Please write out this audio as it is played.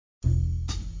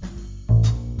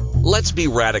Let's be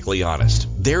radically honest.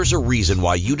 There's a reason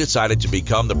why you decided to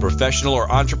become the professional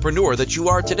or entrepreneur that you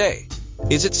are today.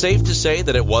 Is it safe to say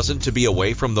that it wasn't to be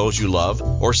away from those you love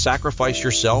or sacrifice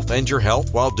yourself and your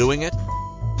health while doing it?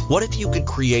 What if you could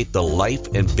create the life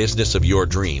and business of your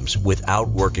dreams without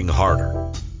working harder?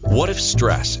 What if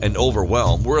stress and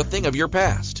overwhelm were a thing of your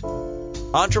past?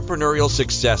 Entrepreneurial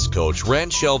Success Coach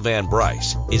Ranchelle Van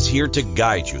Bryce is here to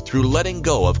guide you through letting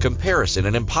go of comparison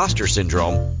and imposter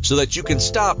syndrome so that you can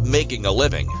stop making a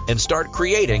living and start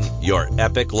creating your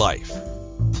epic life.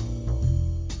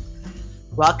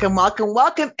 Welcome, welcome,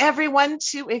 welcome everyone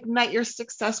to Ignite Your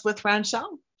Success with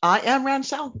Ranchelle. I am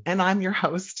Ranchelle and I'm your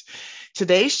host.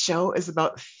 Today's show is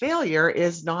about failure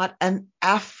is not an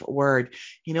F word.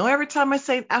 You know, every time I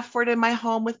say an F word in my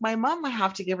home with my mom, I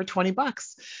have to give her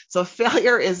 $20. So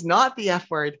failure is not the F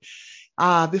word.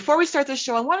 Before we start the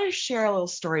show, I want to share a little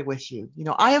story with you. You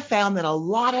know, I have found that a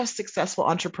lot of successful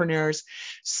entrepreneurs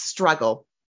struggle.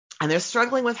 And they're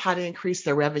struggling with how to increase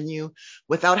their revenue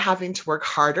without having to work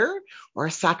harder or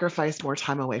sacrifice more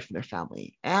time away from their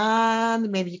family.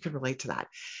 And maybe you could relate to that.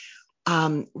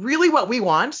 Really what we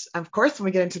want, of course, when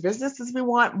we get into business is we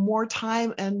want more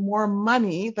time and more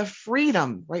money, the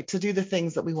freedom, right, to do the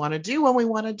things that we want to do when we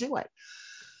want to do it.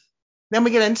 Then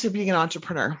we get into being an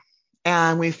entrepreneur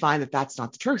and we find that that's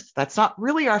not the truth. That's not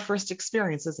really our first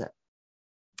experience, is it?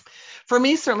 For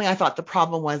me, certainly, I thought the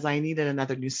problem was I needed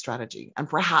another new strategy, and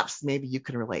perhaps maybe you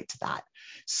can relate to that.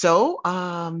 So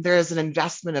there is an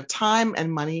investment of time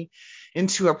and money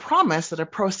into a promise that a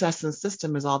process and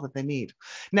system is all that they need.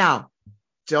 Now,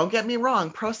 don't get me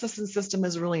wrong, process and system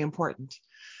is really important.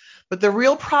 But the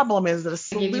real problem is that a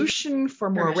solution for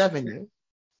more revenue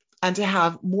and to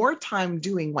have more time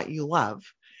doing what you love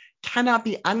cannot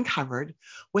be uncovered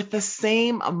with the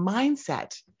same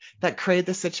mindset that created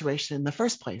the situation in the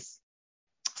first place.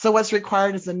 So what's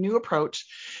required is a new approach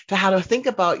to how to think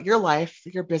about your life,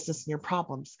 your business, and your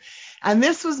problems. And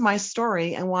this was my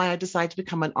story and why I decided to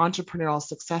become an entrepreneurial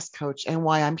success coach and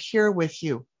why I'm here with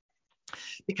you.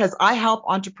 Because I help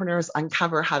entrepreneurs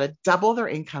uncover how to double their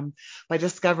income by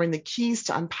discovering the keys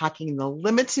to unpacking the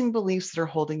limiting beliefs that are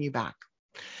holding you back.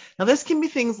 Now, this can be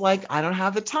things like, I don't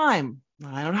have the time,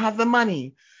 I don't have the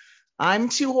money, I'm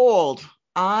too old,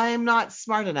 I'm not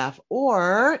smart enough,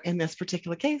 or in this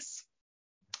particular case,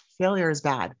 failure is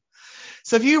bad.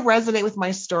 So if you resonate with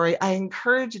my story, I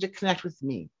encourage you to connect with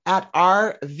me at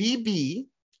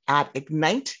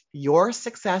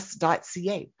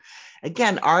rvb@igniteyoursuccess.ca.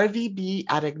 Again,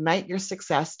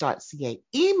 rvb@igniteyoursuccess.ca.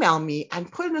 Email me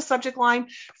and put in the subject line,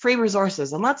 free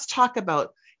resources. And let's talk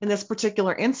about, in this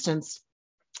particular instance,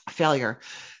 failure.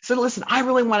 So listen, I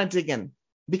really want to dig in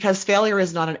because failure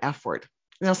is not an F word.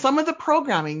 Now, some of the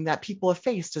programming that people have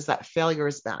faced is that failure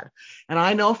is bad. And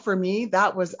I know for me,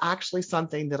 that was actually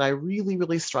something that I really,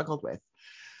 really struggled with.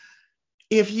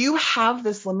 If you have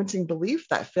this limiting belief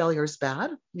that failure is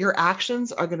bad, your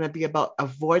actions are going to be about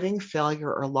avoiding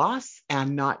failure or loss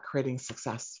and not creating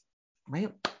success,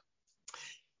 right?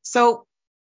 So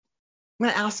I'm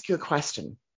going to ask you a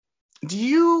question. Do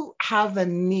you have the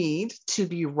need to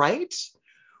be right,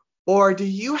 or do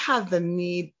you have the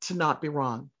need to not be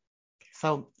wrong?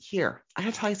 So here, I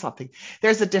gotta tell you something.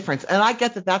 There's a difference. And I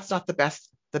get that that's not the best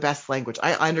language.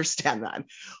 I understand that.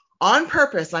 On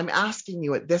purpose, I'm asking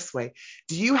you it this way.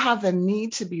 Do you have the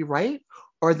need to be right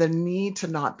or the need to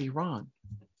not be wrong?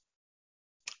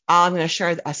 I'm going to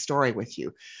share a story with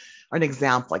you, or an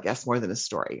example, I guess, more than a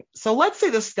story. So let's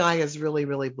say the sky is really,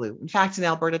 really blue. In fact, in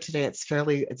Alberta today, it's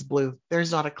blue.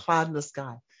 There's not a cloud in the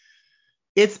sky.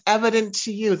 It's evident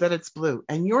to you that it's blue,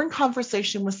 and you're in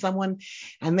conversation with someone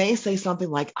and they say something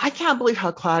like, I can't believe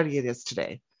how cloudy it is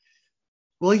today.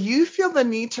 Will you feel the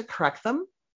need to correct them?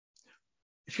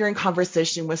 If you're in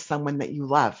conversation with someone that you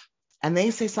love and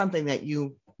they say something that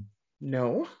you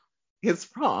know is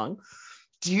wrong,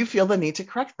 do you feel the need to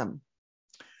correct them?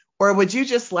 Or would you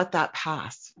just let that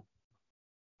pass?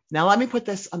 Now, let me put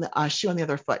this on the shoe on the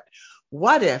other foot.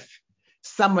 What if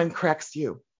someone corrects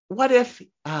you? What if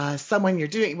someone you're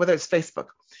doing, whether it's Facebook,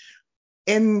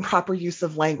 improper use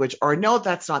of language, or no,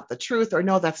 that's not the truth, or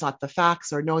no, that's not the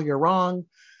facts, or no, you're wrong.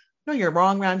 No, you're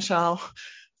wrong, Ranchelle.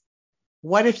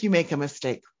 What if you make a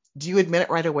mistake? Do you admit it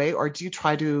right away, or do you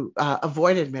try to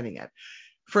avoid admitting it?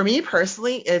 For me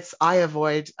personally, I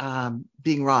avoid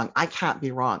being wrong. I can't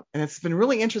be wrong. And it's been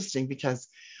really interesting because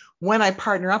when I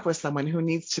partner up with someone who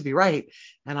needs to be right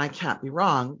and I can't be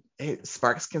wrong,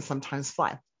 sparks can sometimes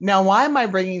fly. Now, why am I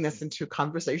bringing this into a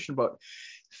conversation about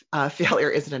failure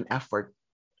isn't an F word?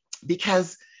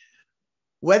 Because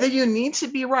whether you need to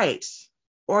be right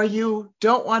or you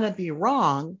don't want to be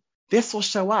wrong, this will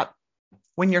show up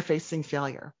when you're facing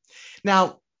failure.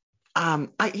 Now,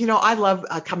 I love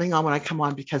coming on when I come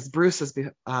on because Bruce is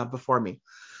before me.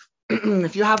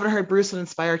 If you haven't heard Bruce on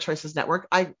Inspire Choices Network,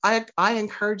 I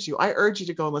encourage you, I urge you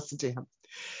to go and listen to him.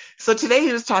 So today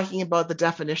he was talking about the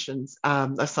definitions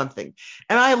of something.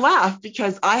 And I laugh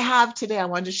because I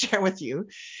wanted to share with you,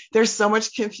 there's so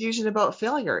much confusion about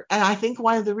failure. And I think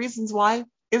one of the reasons why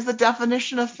is the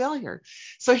definition of failure.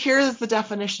 So here is the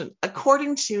definition.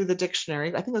 According to the dictionary,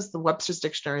 I think it was the Webster's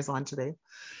Dictionary is on today.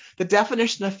 The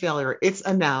definition of failure, it's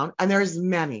a noun, and there's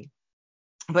many.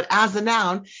 But as a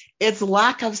noun, it's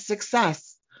lack of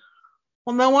success.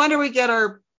 Well, no wonder we get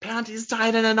our panties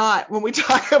tied in a knot when we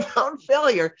talk about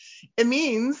failure. It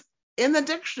means, in the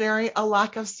dictionary, a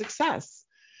lack of success,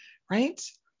 right?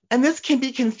 And this can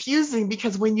be confusing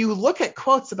because when you look at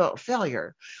quotes about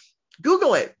failure,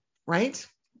 Google it, right?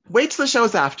 Wait till the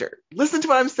show's after. Listen to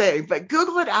what I'm saying, but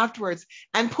Google it afterwards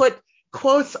and put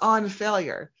quotes on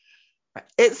failure.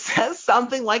 It says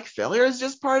something like failure is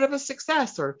just part of a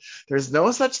success, or there's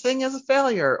no such thing as a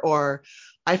failure, or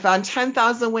I found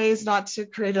 10,000 ways not to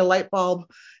create a light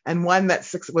bulb and one that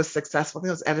was successful. I think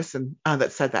it was Edison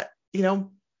that said that,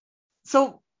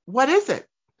 So what is it?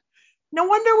 No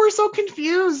wonder we're so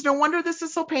confused. No wonder this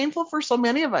is so painful for so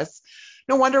many of us.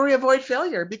 No wonder we avoid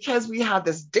failure because we have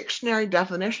this dictionary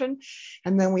definition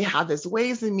and then we have this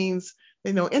ways and means,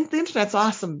 and the internet's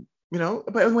awesome,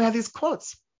 but we have these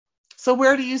quotes. So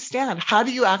where do you stand? How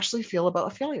do you actually feel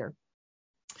about failure?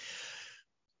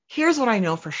 Here's what I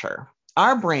know for sure.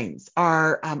 Our brains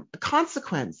are a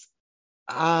consequence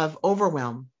of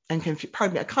overwhelm and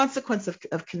a consequence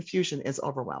of confusion is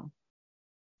overwhelm.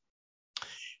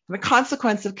 And the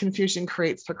consequence of confusion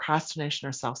creates procrastination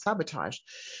or self-sabotage.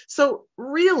 So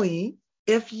really,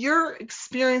 if you're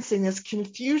experiencing this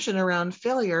confusion around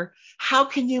failure, how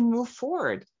can you move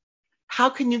forward? How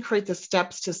can you create the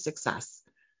steps to success?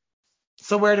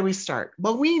 So where do we start?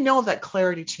 Well, we know that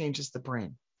clarity changes the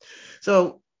brain.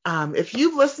 So if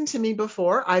you've listened to me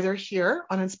before, either here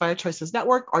on Inspire Choices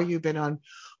Network, or you've been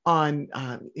on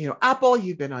Apple,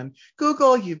 you've been on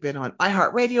Google, you've been on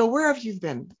iHeartRadio, wherever you've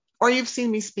been, or you've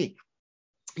seen me speak,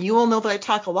 you will know that I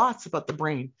talk a lot about the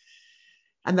brain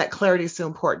and that clarity is so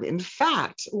important. In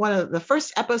fact, one of the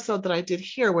first episodes that I did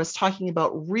here was talking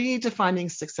about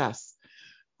redefining success,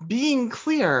 being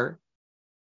clear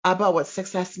about what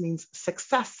success means for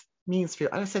you.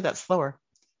 I'm going to say that slower.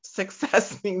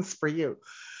 Success means for you.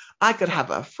 I could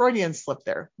have a Freudian slip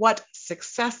there. What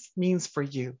success means for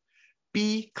you.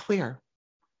 Be clear.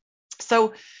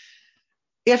 So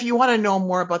if you want to know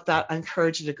more about that, I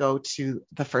encourage you to go to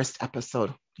the first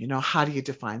episode. How do you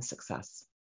define success?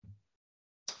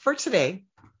 For today,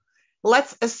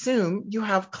 let's assume you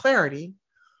have clarity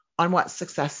on what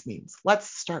success means. Let's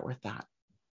start with that.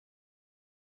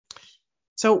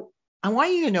 So I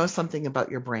want you to know something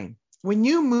about your brain. When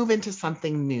you move into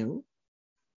something new,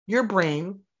 your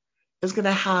brain is going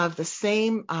to have the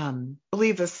same,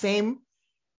 believe the same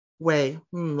way.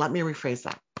 Let me rephrase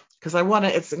that because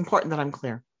it's important that I'm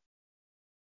clear.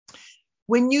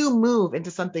 When you move into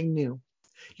something new,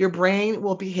 your brain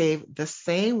will behave the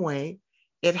same way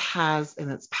it has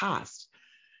in its past.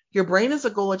 Your brain is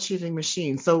a goal-achieving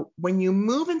machine. So when you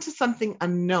move into something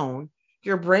unknown,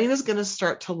 your brain is going to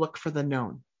start to look for the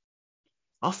known.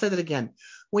 I'll say that again.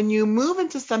 When you move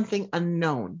into something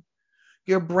unknown,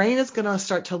 your brain is going to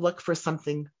start to look for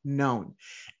something known.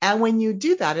 And when you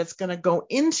do that, it's going to go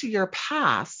into your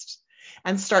past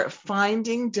and start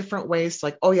finding different ways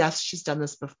like, oh, yes, she's done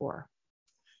this before.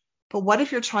 But what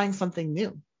if you're trying something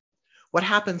new? What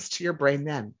happens to your brain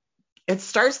then? It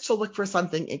starts to look for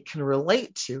something it can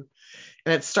relate to,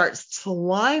 and it starts to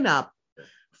line up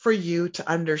for you to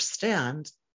understand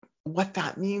what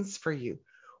that means for you,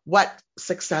 what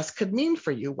success could mean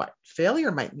for you, what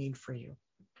failure might mean for you.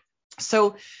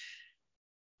 So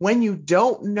when you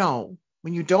don't know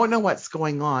what's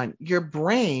going on, your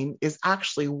brain is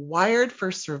actually wired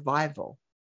for survival.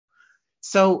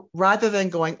 So rather than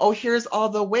going, oh, here's all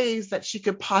the ways that she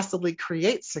could possibly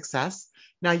create success,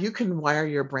 now you can wire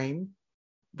your brain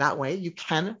that way. You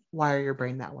can wire your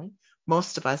brain that way.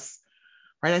 Most of us,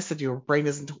 right? I said your brain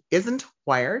isn't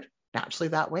wired naturally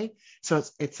that way. So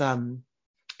it's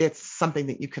something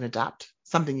that you can adopt,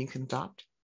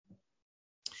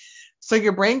 So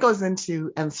your brain goes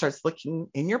into and starts looking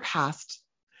in your past.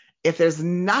 If there's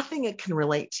nothing it can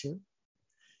relate to,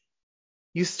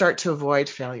 you start to avoid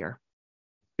failure.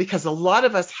 Because a lot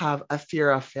of us have a fear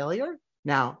of failure.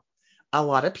 Now, a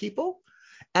lot of people,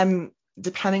 and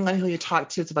depending on who you talk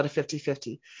to, it's about a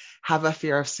 50-50, have a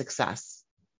fear of success.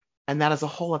 And that is a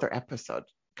whole other episode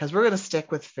because we're going to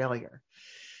stick with failure.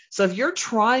 So if you're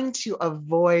trying to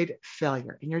avoid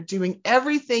failure and you're doing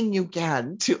everything you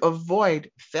can to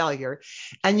avoid failure,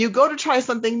 and you go to try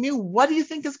something new, what do you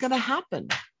think is going to happen?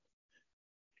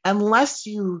 Unless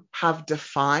you have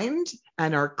defined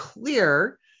and are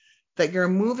clear that you're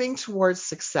moving towards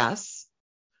success,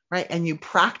 right? And you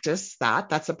practice that.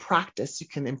 That's a practice. You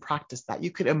can practice that.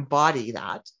 You could embody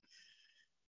that.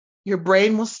 Your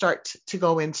brain will start to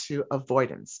go into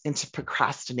avoidance, into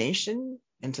procrastination,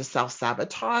 into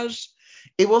self-sabotage.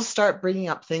 It will start bringing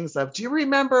up things of, do you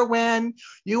remember when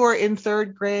you were in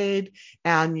third grade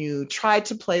and you tried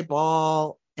to play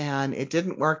ball and it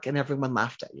didn't work and everyone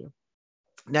laughed at you?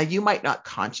 Now, you might not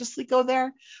consciously go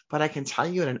there, but I can tell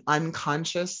you in an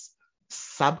unconscious,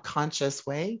 subconscious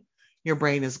way, your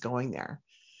brain is going there.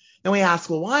 And we ask,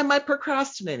 well, why am I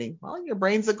procrastinating? Well, your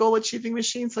brain's a goal-achieving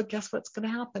machine, so guess what's going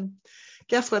to happen?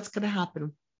 Guess what's going to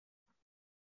happen?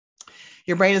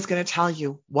 Your brain is going to tell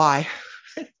you why.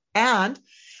 And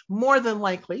more than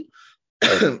likely,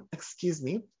 excuse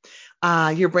me,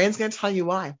 your brain's going to tell you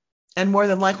why. And more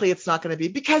than likely, it's not going to be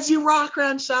because you rock,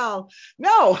 Ranchelle.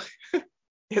 No,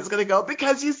 it's going to go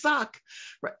because you suck.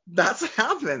 Right? That's what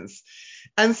happens.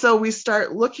 And so we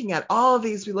start looking at all of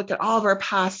these. We look at all of our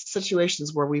past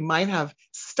situations where we might have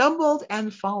stumbled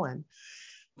and fallen,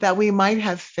 that we might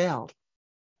have failed.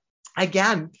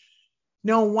 Again,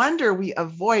 no wonder we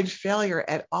avoid failure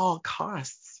at all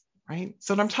costs, right?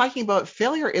 So when I'm talking about,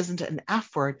 failure isn't an F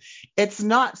word. It's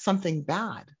not something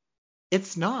bad.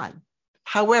 It's not.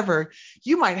 However,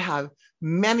 you might have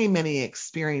many, many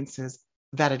experiences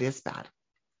that it is bad.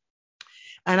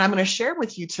 And I'm going to share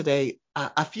with you today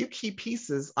a few key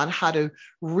pieces on how to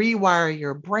rewire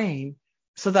your brain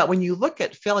so that when you look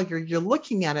at failure, you're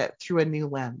looking at it through a new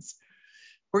lens.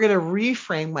 We're going to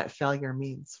reframe what failure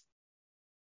means.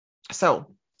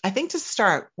 So I think to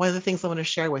start, one of the things I want to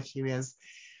share with you is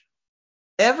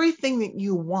everything that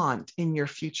you want in your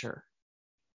future,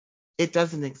 it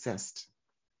doesn't exist.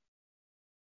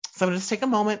 So I'm going to just take a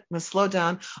moment. I'm going to slow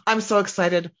down. I'm so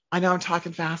excited. I know I'm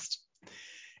talking fast.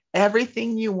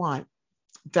 Everything you want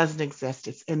doesn't exist.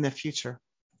 It's in the future.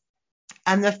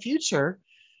 And the future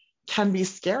can be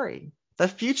scary. The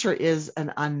future is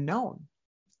an unknown.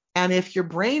 And if your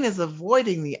brain is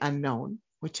avoiding the unknown,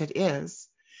 which it is,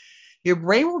 your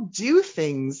brain will do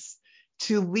things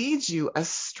to lead you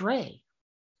astray,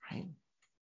 right?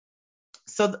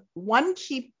 So one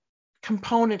key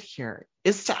component here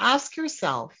is to ask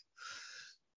yourself,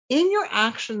 in your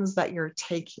actions that you're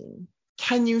taking,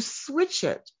 can you switch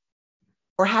it?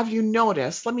 Or have you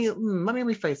noticed, let me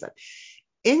rephrase that.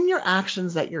 In your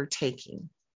actions that you're taking,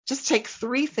 just take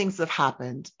 3 things that have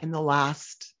happened in the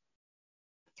last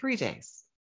 3 days.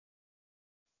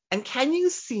 And can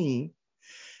you see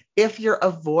if you're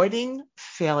avoiding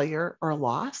failure or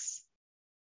loss?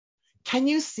 Can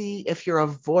you see if you're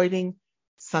avoiding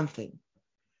something?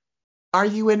 Are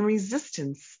you in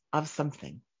resistance of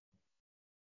something?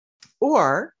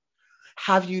 Or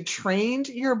have you trained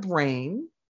your brain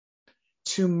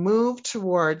to move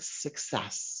towards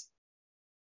success?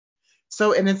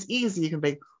 So, and it's easy. You can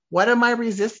be, what am I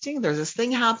resisting? There's this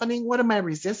thing happening. What am I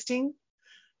resisting?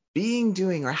 Being,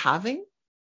 doing, or having,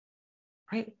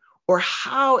 right? Or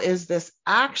how is this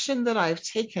action that I've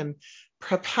taken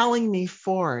propelling me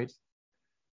forward,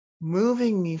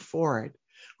 moving me forward?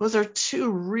 Those are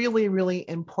 2 really, really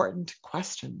important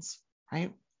questions,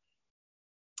 right?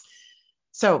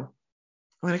 So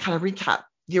I'm going to kind of recap.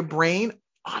 Your brain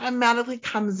automatically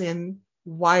comes in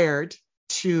wired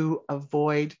to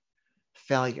avoid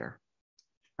failure,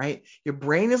 right? Your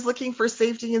brain is looking for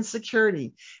safety and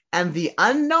security, and the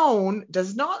unknown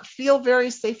does not feel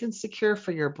very safe and secure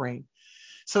for your brain.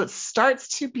 So it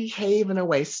starts to behave in a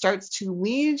way, starts to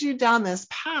lead you down this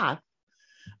path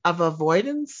of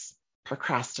avoidance,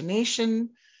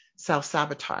 procrastination,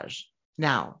 self-sabotage.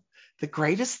 Now, the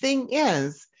greatest thing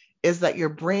is that your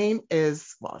brain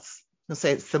is, well, let's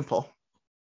say it's simple.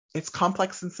 It's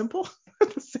complex and simple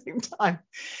at the same time.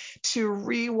 To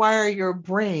rewire your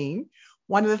brain,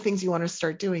 one of the things you want to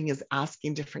start doing is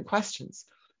asking different questions.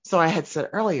 So I had said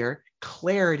earlier,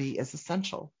 clarity is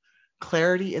essential.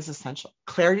 Clarity is essential.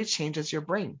 Clarity changes your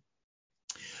brain.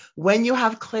 When you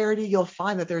have clarity, you'll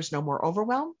find that there's no more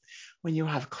overwhelm. When you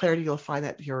have clarity, you'll find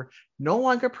that you're no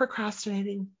longer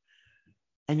procrastinating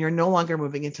and you're no longer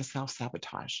moving into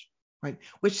self-sabotage, right?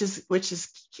 Which is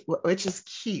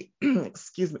key.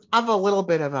 Excuse me. I have a little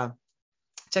bit of a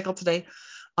tickle today.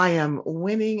 I am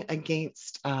winning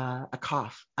against a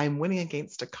cough. I'm winning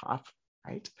against a cough,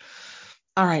 right?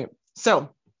 All right. So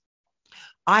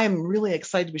I am really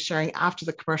excited to be sharing after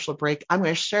the commercial break. I'm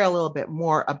going to share a little bit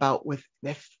more about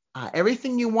if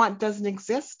everything you want doesn't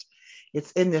exist,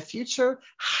 It's in the future.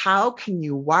 How can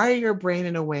you wire your brain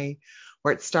in a way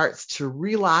where it starts to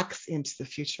relax into the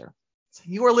future? So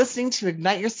you are listening to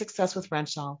Ignite Your Success with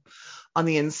Ranchelle on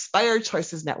the Inspired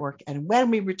Choices Network. And when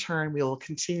we return, we will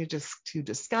continue to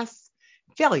discuss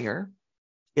failure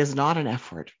is not an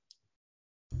F word.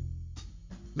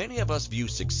 Many of us view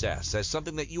success as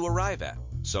something that you arrive at,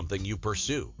 something you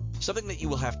pursue, something that you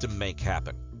will have to make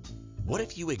happen. What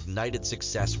if you ignited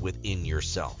success within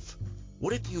yourself?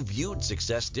 What if you viewed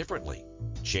success differently,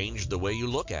 changed the way you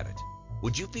look at it?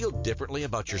 Would you feel differently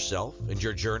about yourself and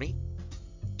your journey?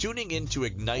 Tuning in to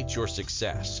Ignite Your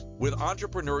Success with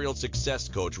Entrepreneurial Success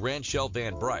Coach Ranchelle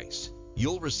Van Bryce,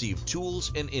 you'll receive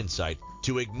tools and insight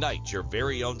to ignite your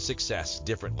very own success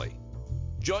differently.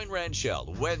 Join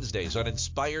Ranchelle Wednesdays on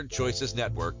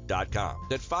InspiredChoicesNetwork.com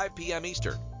at 5 p.m.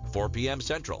 Eastern, 4 p.m.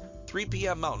 Central, 3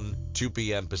 p.m. Mountain, 2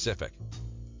 p.m. Pacific.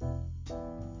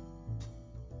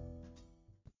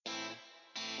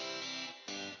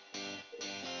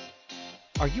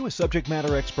 Are you a subject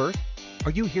matter expert?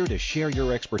 Are you here to share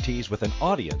your expertise with an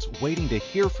audience waiting to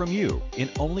hear from you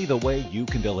in only the way you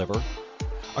can deliver?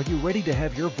 Are you ready to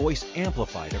have your voice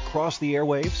amplified across the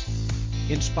airwaves?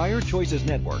 Inspired Choices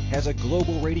Network has a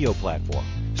global radio platform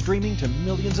streaming to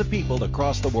millions of people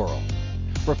across the world.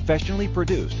 Professionally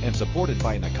produced and supported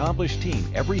by an accomplished team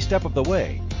every step of the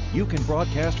way, you can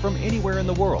broadcast from anywhere in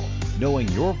the world, knowing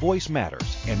your voice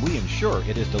matters, and we ensure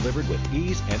it is delivered with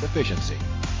ease and efficiency.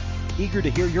 Eager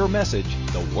to hear your message,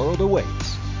 the world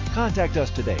awaits. Contact us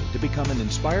today to become an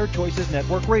Inspired Choices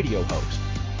Network radio host.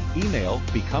 Email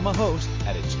become a host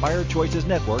at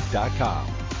inspiredchoicesnetwork.com.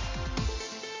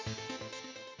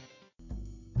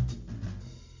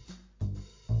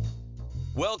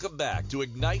 Welcome back to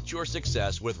Ignite Your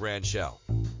Success with Ranchelle.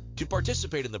 To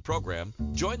participate in the program,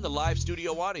 join the live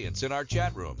studio audience in our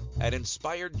chat room at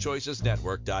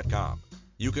inspiredchoicesnetwork.com.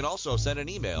 You can also send an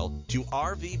email to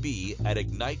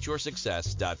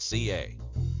rvb@igniteyoursuccess.ca.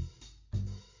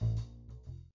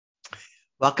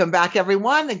 Welcome back,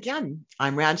 everyone. Again,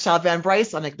 I'm Ranchelle Van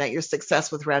Bryce on Ignite Your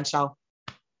Success with Ranchelle.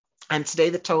 And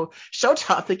today the show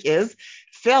topic is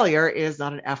failure is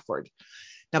not an F word.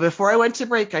 Now, before I went to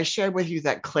break, I shared with you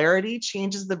that clarity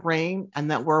changes the brain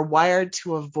and that we're wired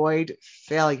to avoid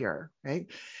failure, right?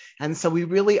 And so we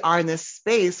really are in this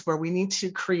space where we need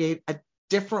to create a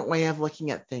different way of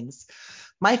looking at things.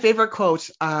 My favorite quote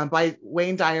by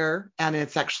Wayne Dyer, and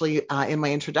it's actually in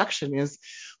my introduction, is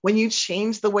when you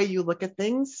change the way you look at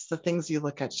things, the things you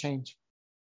look at change.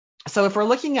 So if we're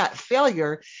looking at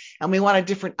failure and we want a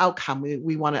different outcome,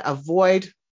 we want to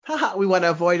avoid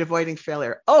avoiding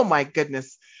failure. Oh my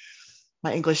goodness.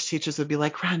 My English teachers would be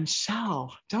like,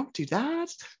 Ranchelle, don't do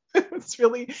that. It's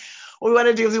really, what we want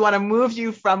to do is we want to move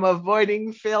you from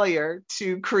avoiding failure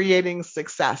to creating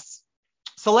success.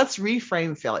 So let's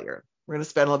reframe failure. We're going to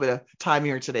spend a little bit of time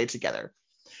here today together.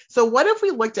 So what if we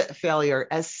looked at failure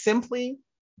as simply,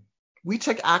 we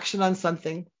took action on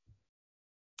something,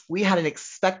 we had an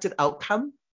expected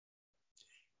outcome,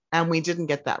 and we didn't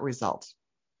get that result.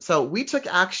 So we took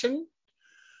action,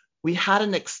 we had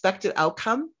an expected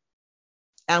outcome,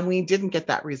 and we didn't get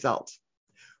that result.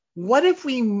 What if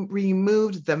we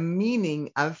removed the meaning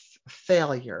of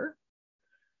failure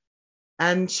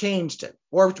and changed it,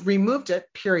 or removed it,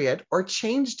 period, or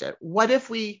changed it? What if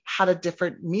we had a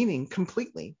different meaning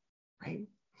completely, right?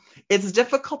 It's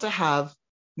difficult to have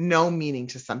no meaning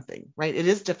to something, right? It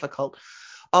is difficult.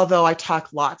 Although I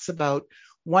talk lots about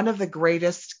one of the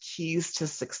greatest keys to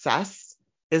success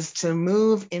is to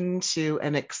move into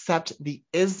and accept the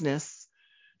isness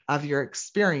of your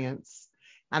experience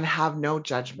and have no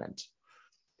judgment,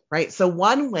 right? So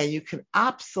one way you can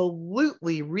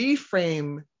absolutely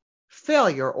reframe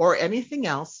failure or anything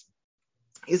else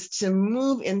is to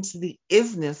move into the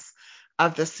isness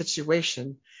of the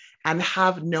situation and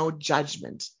have no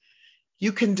judgment.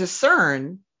 You can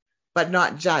discern, but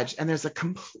not judge. And there's a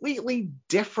completely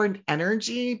different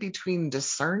energy between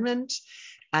discernment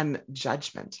and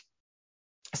judgment.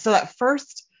 So that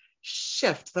first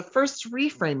shift, the first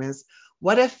reframe is,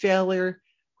 what if failure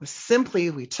was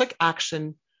simply we took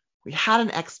action, we had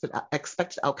an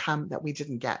expected outcome that we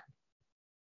didn't get?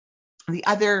 The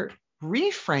other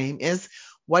reframe is,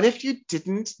 what if you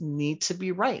didn't need to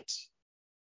be right?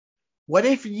 What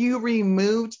if you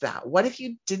removed that? What if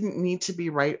you didn't need to be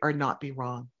right or not be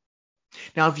wrong?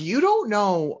 Now, if you don't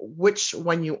know which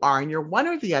one you are and you're one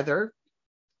or the other,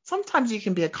 sometimes you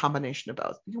can be a combination of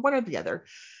both. You're one or the other.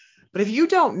 But if you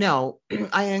don't know,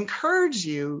 I encourage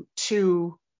you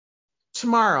to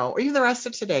tomorrow or even the rest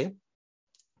of today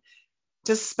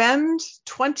to spend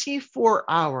 24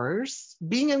 hours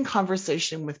being in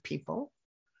conversation with people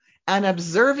and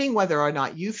observing whether or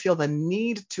not you feel the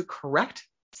need to correct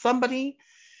somebody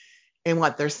in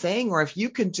what they're saying, or if you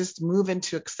can just move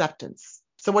into acceptance.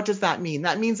 So what does that mean?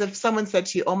 That means if someone said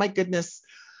to you, oh my goodness,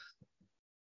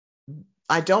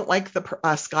 I don't like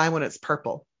the sky when it's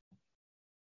purple,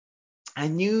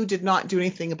 and you did not do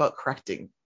anything about correcting,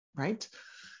 right?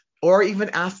 Or even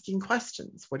asking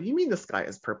questions. What do you mean the sky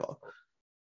is purple?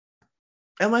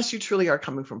 Unless you truly are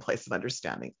coming from a place of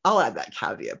understanding. I'll add that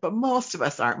caveat, but most of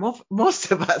us aren't.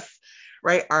 Most of us,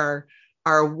 right, are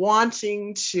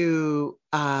wanting to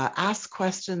ask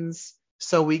questions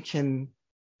so we can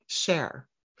share.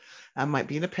 That might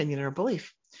be an opinion or a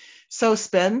belief. So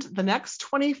spend the next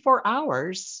 24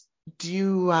 hours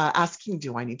asking,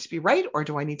 do I need to be right, or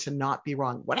do I need to not be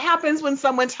wrong? What happens when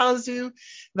someone tells you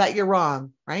that you're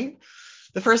wrong, right?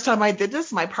 The first time I did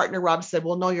this, my partner Rob said,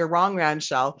 well, no, you're wrong,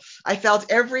 Ranchelle. I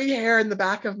felt every hair in the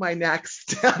back of my neck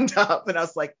stand up, and I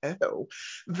was like, oh,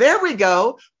 there we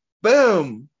go.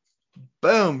 Boom,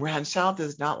 boom. Ranchelle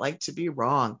does not like to be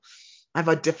wrong. I have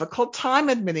a difficult time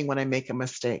admitting when I make a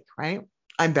mistake, right?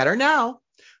 I'm better now.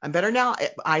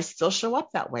 I still show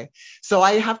up that way. So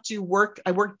I have to work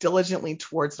diligently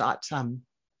towards admitting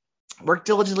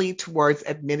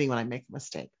when I make a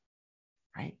mistake,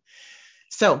 right?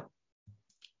 So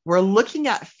we're looking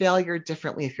at failure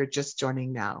differently if you're just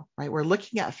joining now, right? We're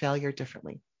looking at failure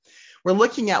differently. We're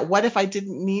looking at, what if I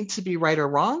didn't need to be right or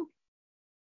wrong?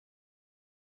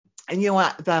 And you know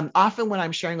what? Often when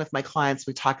I'm sharing with my clients,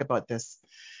 we talk about this.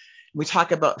 We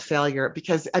talk about failure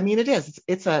because, I mean,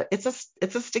 it's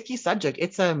a sticky subject.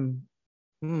 It's a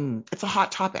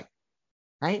hot topic,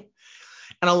 right?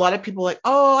 And a lot of people are like,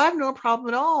 oh, I have no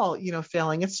problem at all,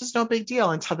 failing. It's just no big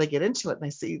deal, until they get into it and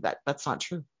they see that that's not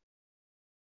true.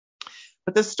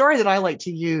 But the story that I like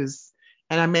to use,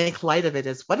 and I make light of it,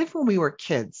 is, what if when we were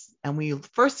kids and we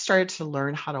first started to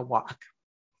learn how to walk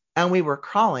and we were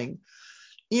crawling?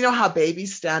 You know how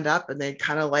babies stand up and they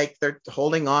kind of like they're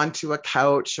holding on to a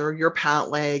couch or your pant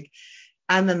leg,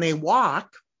 and then they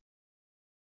walk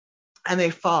and they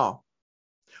fall.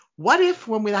 What if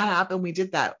when that happened, we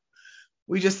did that?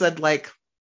 We just said, like,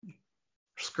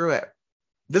 screw it.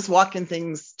 This walking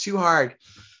thing's too hard.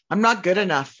 I'm not good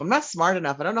enough. I'm not smart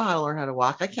enough. I don't know how to learn how to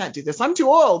walk. I can't do this. I'm too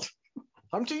old.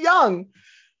 I'm too young,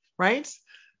 right?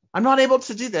 I'm not able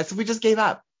to do this. We just gave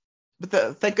up.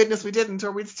 But thank goodness we didn't,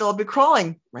 or we'd still be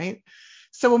crawling, right?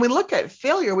 So when we look at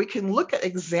failure, we can look at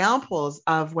examples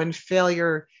of when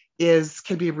failure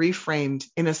can be reframed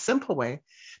in a simple way.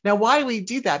 Now, why do we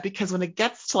do that? Because when it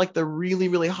gets to like the really,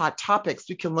 really hot topics,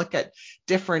 we can look at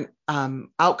different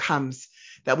outcomes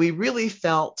that we really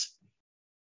felt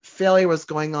failure was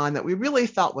going on, that we really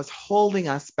felt was holding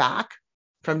us back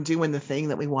from doing the thing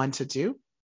that we wanted to do.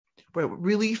 We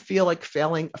really feel like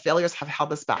failures have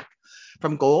held us back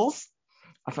from goals,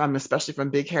 especially from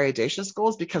big, hairy, audacious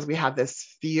goals, because we have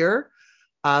this fear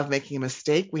of making a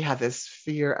mistake. We have this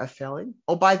fear of failing.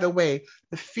 Oh, by the way,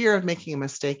 the fear of making a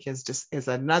mistake is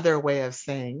another way of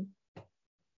saying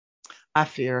a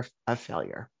fear of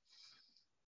failure,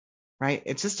 right?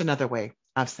 It's just another way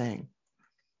of saying.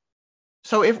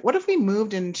 So what if we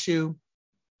moved into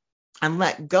and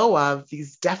let go of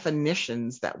these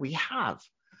definitions that we have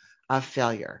of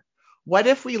failure? What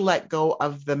if we let go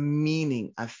of the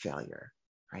meaning of failure,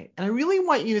 right? And I really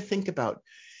want you to think about,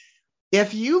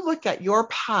 if you look at your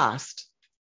past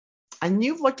and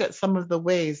you've looked at some of the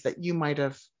ways that you might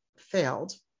have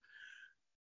failed,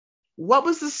 what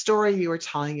was the story you were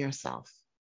telling yourself?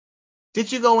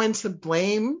 Did you go into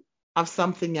blame of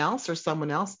something else or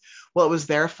someone else? Well, it was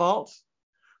their fault,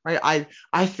 right?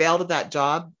 I failed at that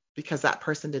job because that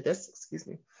person did this, excuse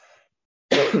me.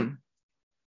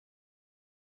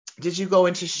 Did you go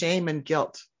into shame and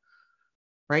guilt,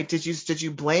 right? Did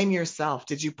you blame yourself?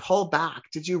 Did you pull back?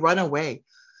 Did you run away?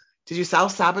 Did you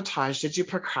self-sabotage? Did you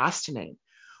procrastinate?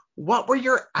 What were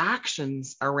your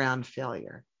actions around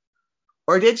failure?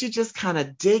 Or did you just kind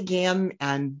of dig in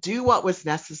and do what was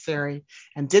necessary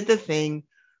and did the thing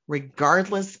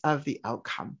regardless of the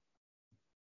outcome?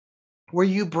 Were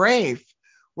you brave?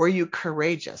 Were you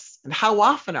courageous? And how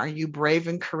often are you brave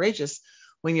and courageous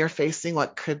when you're facing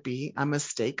what could be a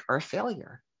mistake or a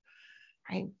failure,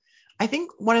 right? I think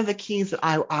one of the keys that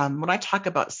when I talk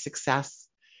about success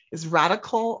is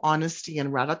radical honesty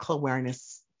and radical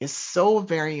awareness is so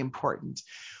very important.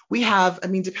 We have,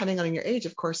 depending on your age,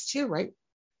 of course, too, right?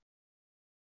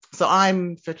 So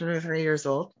I'm 53 years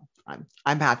old.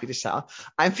 I'm happy to tell.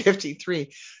 I'm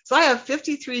 53. So I have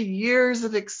 53 years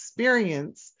of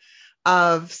experience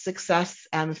of success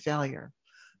and failure.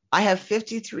 I have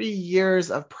 53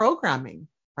 years of programming,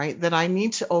 right, that I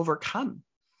need to overcome,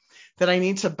 that I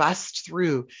need to bust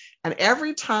through. And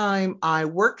every time I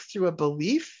work through a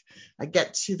belief, I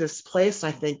get to this place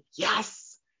and I think,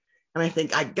 yes, and I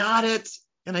think I got it,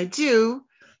 and I do,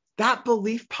 that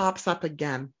belief pops up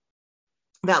again,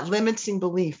 that limiting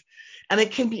belief. And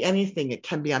it can be anything. It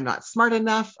can be I'm not smart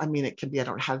enough. I mean, it can be I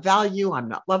don't have value. I'm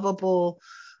not lovable.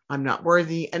 I'm not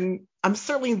worthy. And I'm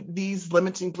certainly, these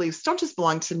limiting beliefs don't just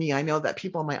belong to me. I know that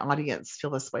people in my audience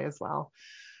feel this way as well,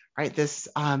 right? This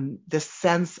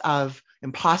sense of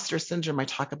imposter syndrome, I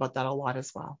talk about that a lot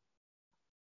as well.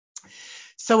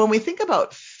 So when we think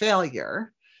about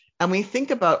failure and we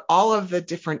think about all of the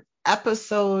different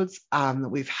episodes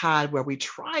that we've had where we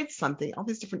tried something, all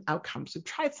these different outcomes, we've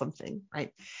tried something,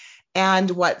 right? And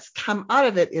what's come out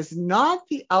of it is not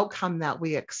the outcome that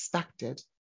we expected.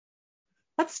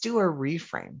 Let's do a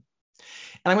reframe.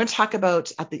 And I'm going to talk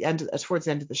about towards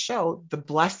the end of the show, the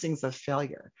blessings of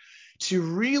failure to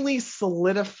really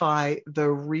solidify the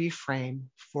reframe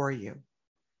for you.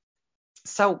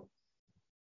 So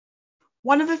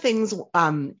one of the things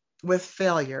with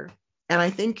failure, and I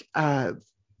think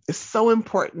is so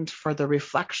important for the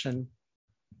reflection,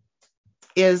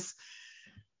 is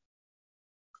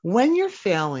when you're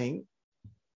failing.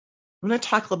 I'm going to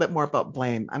talk a little bit more about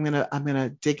blame. I'm going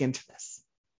to dig into this.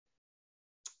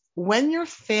 When you're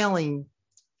failing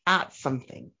at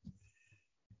something,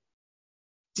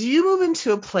 do you move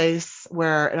into a place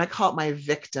where, and I call it my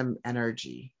victim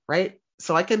energy, right?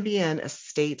 So I can be in a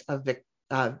state of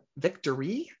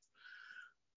victory,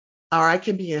 or I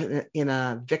can be in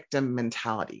a victim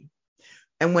mentality.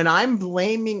 And when I'm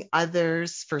blaming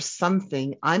others for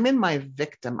something, I'm in my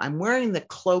victim. I'm wearing the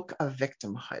cloak of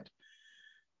victimhood.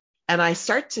 And I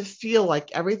start to feel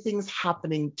like everything's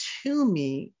happening to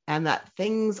me and that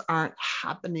things aren't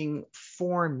happening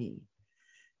for me.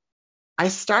 I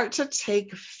start to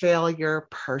take failure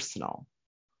personal.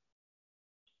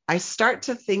 I start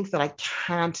to think that I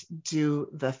can't do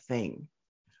the thing.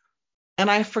 And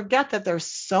I forget that there's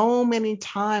so many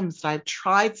times that I've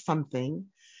tried something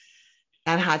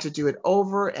and had to do it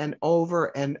over and over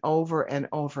and over and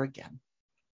over again.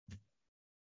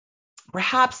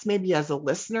 Perhaps maybe as a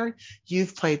listener,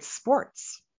 you've played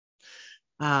sports.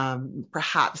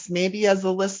 Perhaps maybe as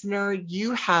a listener,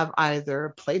 you have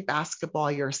either played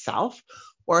basketball yourself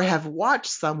or have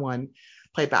watched someone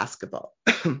play basketball.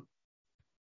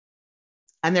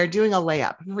 And they're doing a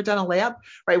layup. Have you ever done a layup,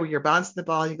 right? Where you're bouncing the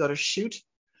ball and you go to shoot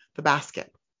the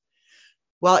basket.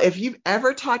 Well, if you've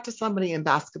ever talked to somebody in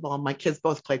basketball, my kids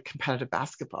both played competitive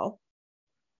basketball.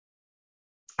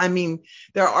 I mean,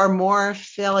 there are more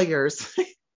failures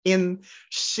in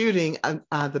shooting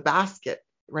the basket,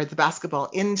 right, the basketball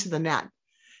into the net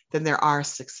than there are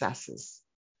successes.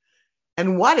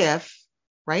 And what if,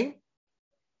 right,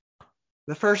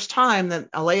 the first time that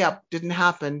a layup didn't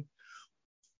happen,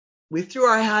 we threw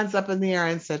our hands up in the air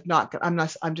and said,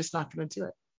 I'm just not going to do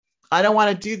it. I don't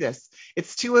want to do this.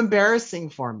 It's too embarrassing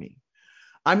for me.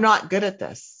 I'm not good at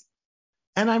this.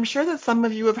 And I'm sure that some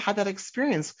of you have had that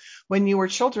experience when you were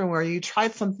children where you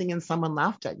tried something and someone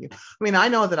laughed at you. I mean, I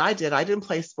know that I did. I didn't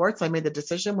play sports. I made the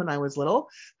decision when I was little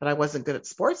that I wasn't good at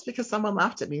sports because someone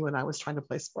laughed at me when I was trying to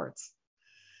play sports.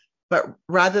 But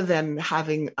rather than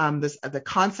having the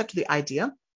concept, the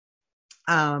idea,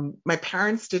 my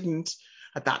parents didn't,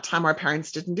 at that time, our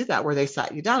parents didn't do that, where they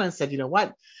sat you down and said, you know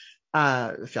what?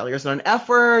 Failure is not an F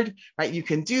word, right? You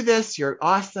can do this. You're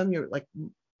awesome. You're like,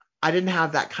 I didn't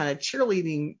have that kind of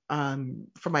cheerleading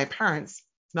from my parents.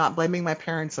 Not blaming my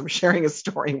parents. I'm sharing a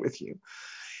story with you.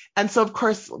 And so, of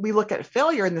course, we look at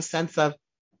failure in the sense of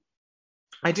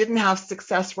I didn't have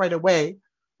success right away,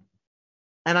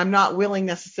 and I'm not willing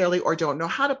necessarily or don't know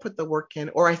how to put the work in,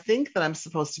 or I think that I'm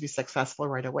supposed to be successful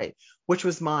right away, which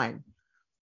was mine.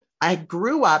 I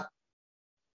grew up,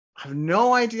 I have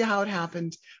no idea how it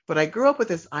happened, but I grew up with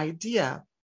this idea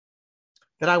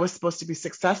that I was supposed to be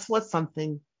successful at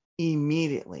something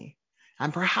immediately.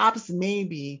 And perhaps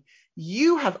maybe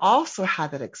you have also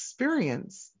had that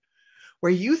experience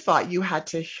where you thought you had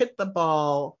to hit the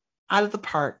ball out of the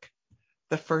park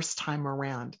the first time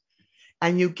around,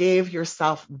 and you gave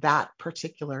yourself that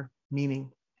particular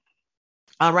meaning.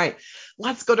 All right,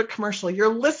 let's go to commercial.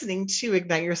 You're listening to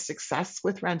Ignite Your Success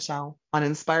with Ranchelle on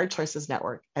Inspired Choices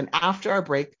Network. And after our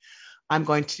break, I'm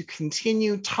going to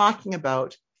continue talking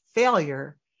about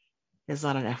failure is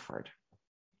not an F word.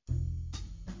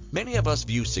 Many of us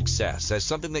view success as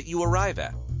something that you arrive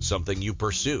at, something you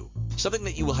pursue, something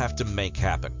that you will have to make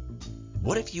happen.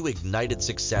 What if you ignited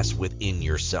success within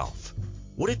yourself?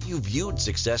 What if you viewed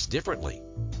success differently,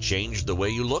 changed the way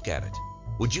you look at it?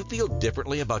 Would you feel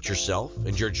differently about yourself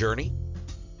and your journey?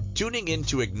 Tuning in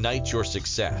to Ignite Your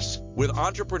Success with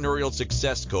Entrepreneurial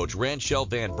Success Coach Ranchelle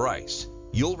Van Bryce,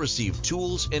 you'll receive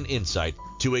tools and insight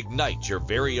to ignite your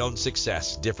very own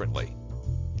success differently.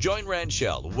 Join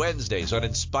Ranchelle Wednesdays on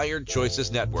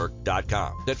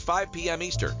InspiredChoicesNetwork.com at 5 p.m.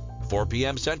 Eastern, 4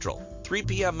 p.m. Central, 3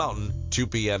 p.m. Mountain, 2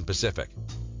 p.m. Pacific.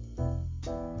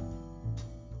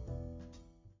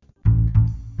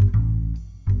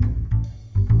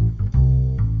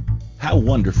 How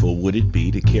wonderful would it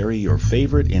be to carry your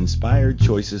favorite Inspired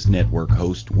Choices Network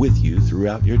host with you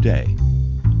throughout your day?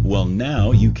 Well,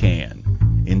 now you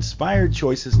can. Inspired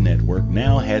Choices Network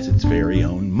now has its very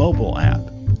own mobile app.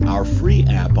 Our free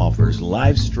app offers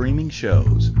live streaming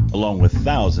shows, along with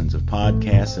thousands of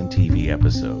podcasts and TV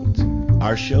episodes.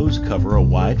 Our shows cover a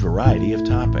wide variety of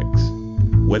topics.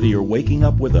 Whether you're waking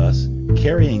up with us,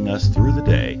 carrying us through the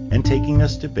day, and taking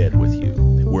us to bed with you,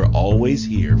 we're always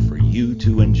here for you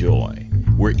to enjoy.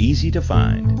 We're easy to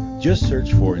find. Just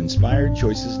search for Inspired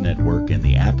Choices Network in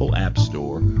the Apple App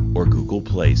Store or Google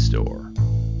Play Store.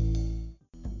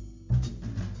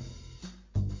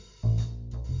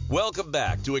 Welcome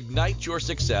back to Ignite Your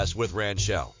Success with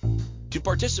Ranchelle. To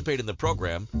participate in the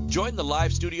program, join the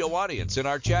live studio audience in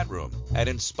our chat room at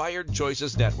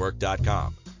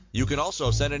InspiredChoicesNetwork.com. You can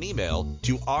also send an email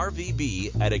to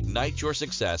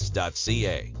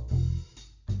rvb@igniteyoursuccess.ca.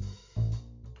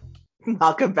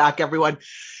 Welcome back, everyone.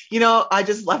 You know, I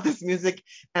just love this music,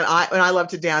 and I love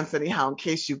to dance anyhow, in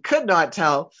case you could not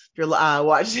tell if you're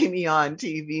watching me on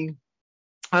TV.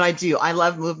 And I do. I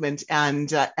love movement, and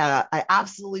I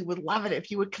absolutely would love it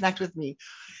if you would connect with me.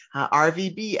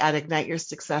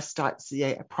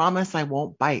 rvb@igniteyoursuccess.ca. I promise I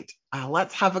won't bite.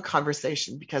 Let's have a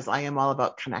conversation, because I am all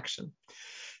about connection.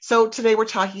 So today we're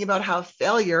talking about how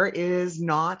failure is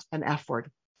not an F word.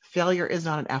 Failure is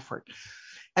not an F word.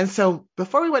 And so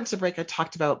before we went to break, I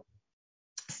talked about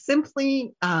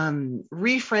simply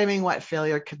reframing what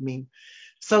failure could mean.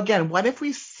 So again, what if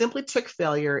we simply took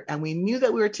failure and we knew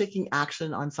that we were taking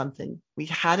action on something? We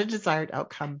had a desired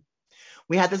outcome.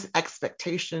 We had this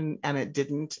expectation, and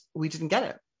we didn't get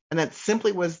it. And that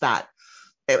simply was that.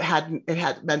 It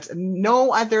had meant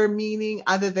no other meaning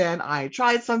other than I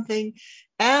tried something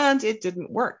and it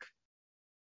didn't work.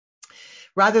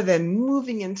 Rather than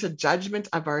moving into judgment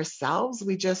of ourselves,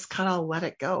 we just kind of let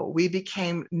it go. We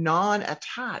became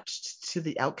non-attached to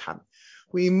the outcome.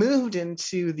 We moved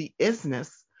into the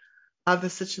isness of the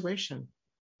situation.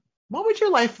 What would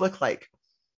your life look like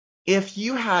if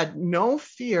you had no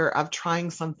fear of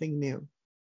trying something new?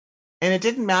 And it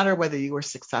didn't matter whether you were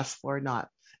successful or not.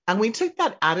 And we took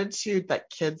that attitude that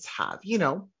kids have,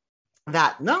 no,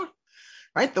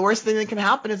 right? The worst thing that can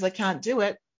happen is I can't do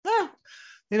it.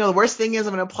 The worst thing is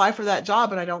I'm going to apply for that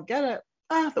job and I don't get it.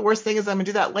 The worst thing is I'm going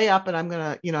to do that layup and I'm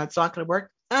going to, it's not going to work.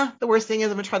 The worst thing is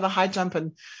I'm going to try the high jump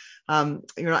and, and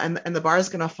the bar is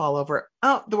going to fall over.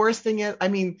 The worst thing is,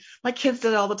 my kids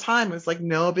did it all the time. It's like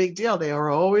no big deal. They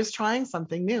are always trying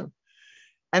something new.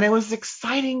 And it was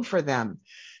exciting for them.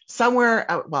 Somewhere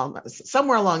along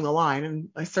the line, and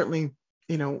I certainly,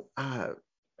 it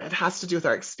has to do with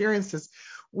our experiences,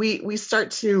 we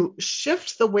start to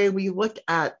shift the way we look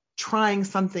at trying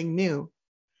something new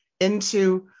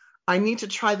into, I need to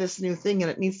try this new thing and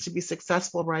it needs to be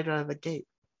successful right out of the gate,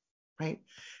 right?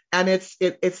 And it's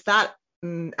that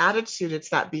attitude,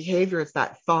 it's that behavior, it's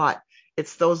that thought,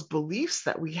 it's those beliefs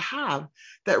that we have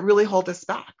that really hold us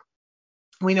back.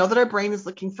 We know that our brain is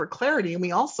looking for clarity, and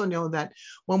we also know that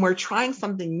when we're trying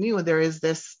something new, there is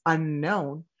this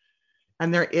unknown,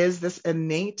 and there is this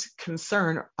innate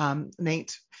concern,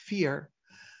 innate fear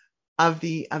of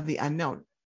the unknown.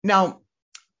 Now,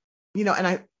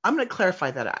 and I'm going to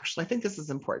clarify that actually. I think this is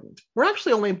important. We're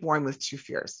actually only born with two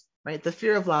fears, right? The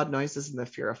fear of loud noises and the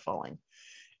fear of falling.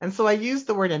 And so I use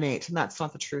the word innate, and that's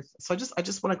not the truth. So I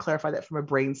just want to clarify that from a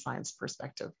brain science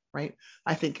perspective, right?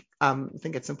 I think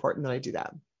it's important that I do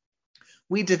that.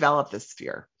 We develop this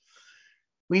fear.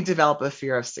 We develop a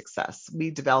fear of success.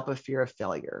 We develop a fear of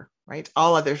failure, right?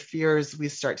 All other fears we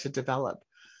start to develop.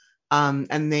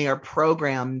 And they are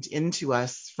programmed into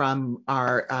us from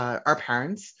our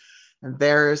parents, and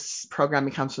their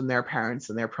programming comes from their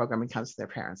parents, and their programming comes from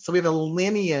their parents. So we have a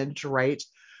lineage, right,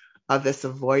 of this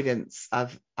avoidance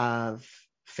of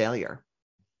failure.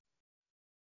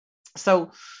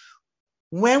 So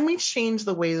when we change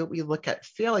the way that we look at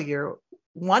failure,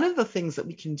 one of the things that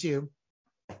we can do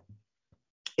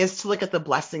is to look at the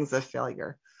blessings of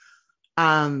failure.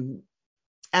 And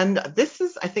this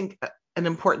is, I think, an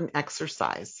important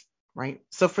exercise, right?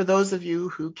 So for those of you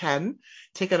who can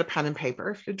take out a pen and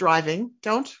paper, if you're driving,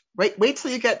 don't wait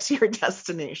till you get to your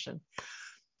destination.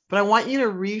 But I want you to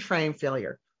reframe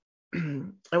failure.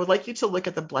 I would like you to look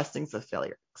at the blessings of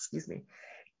failure. Excuse me.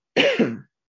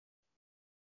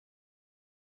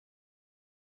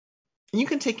 You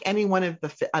can take any one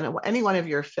of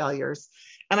your failures,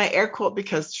 and I air quote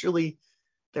because truly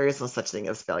there is no such thing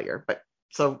as failure. But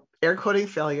so air quoting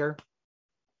failure.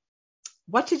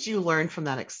 What did you learn from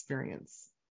that experience?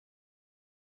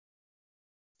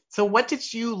 So what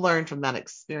did you learn from that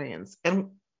experience?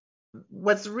 And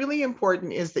what's really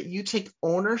important is that you take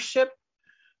ownership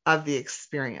of the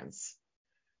experience,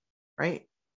 right?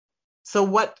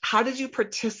 So how did you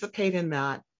participate in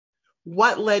that?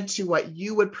 What led to what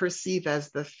you would perceive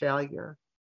as the failure?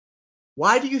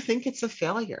 Why do you think it's a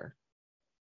failure?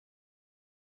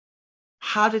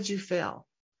 How did you fail?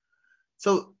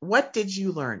 So what did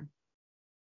you learn?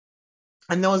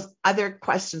 And those other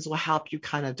questions will help you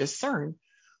kind of discern,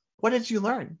 what did you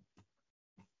learn?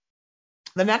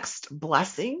 The next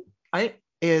blessing, right,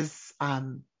 is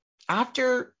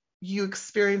after you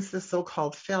experience this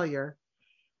so-called failure,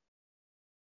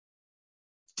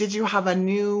 did you have a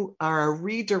new or a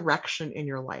redirection in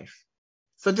your life?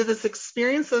 So did this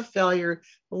experience of failure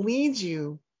lead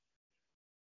you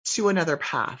to another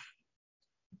path?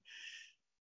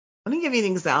 Let me give you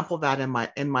an example of that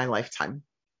in my lifetime.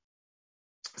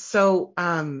 So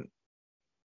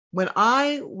when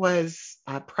I was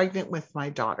pregnant with my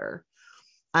daughter,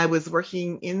 I was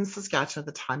working in Saskatchewan at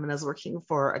the time, and I was working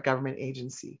for a government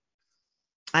agency,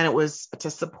 and it was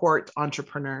to support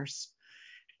entrepreneurs.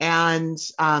 And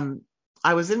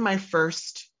I was in my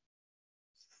first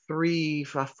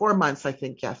 4 months, I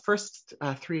think, first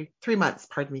 3 months,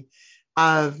 pardon me,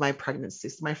 of my pregnancy,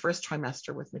 so my first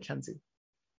trimester with Mackenzie.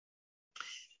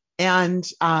 And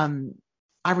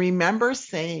I remember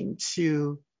saying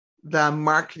to the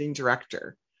marketing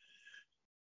director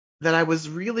that I was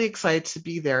really excited to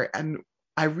be there and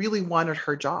I really wanted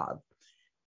her job.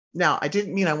 Now, I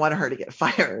didn't mean I wanted her to get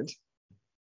fired,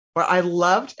 but I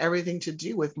loved everything to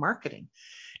do with marketing.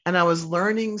 And I was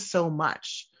learning so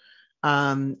much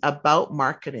about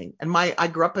marketing. And I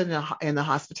grew up in the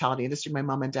hospitality industry. My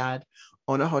mom and dad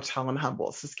own a hotel in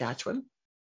Humboldt, Saskatchewan.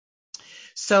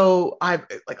 So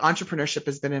entrepreneurship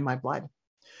has been in my blood.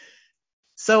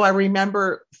 So I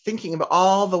remember thinking about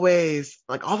all the ways,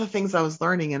 like all the things I was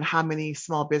learning, and how many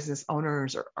small business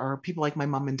owners or people like my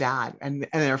mom and dad and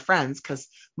their friends, because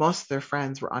most of their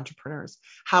friends were entrepreneurs,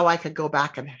 how I could go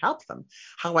back and help them,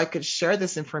 how I could share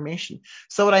this information.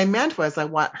 So what I meant was I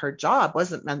want her job.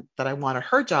 Wasn't meant that I wanted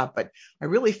her job, but I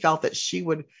really felt that she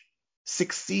would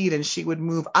succeed and she would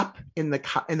move up in the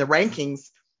rankings.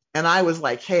 And I was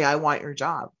like, hey, I want your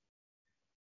job.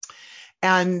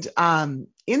 And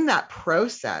in that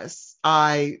process,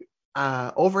 I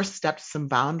overstepped some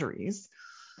boundaries.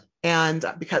 And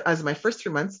because I was in my first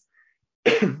 3 months,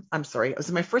 I was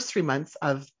in my first 3 months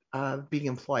of being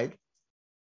employed.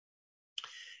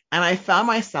 And I found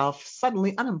myself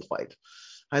suddenly unemployed.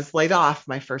 I was laid off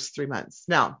my first 3 months.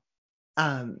 Now,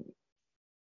 I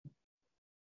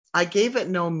gave it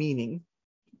no meaning,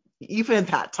 even at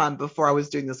that time before I was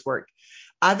doing this work,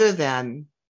 other than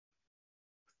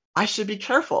I should be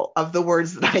careful of the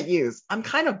words that I use. I'm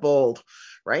kind of bold,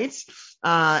 right?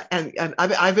 And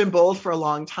I've been bold for a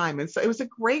long time. And so it was a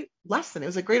great lesson. It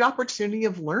was a great opportunity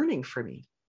of learning for me.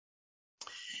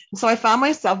 And so I found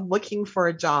myself looking for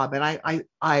a job, and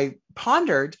I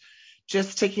pondered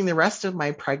just taking the rest of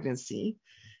my pregnancy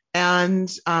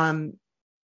and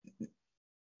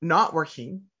not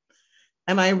working.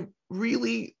 And I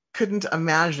really couldn't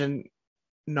imagine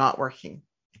not working.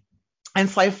 And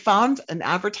so I found an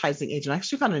advertising agent. I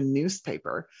actually found a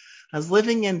newspaper. I was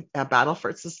living in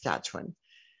Battleford, Saskatchewan,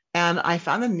 and I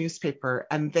found a newspaper,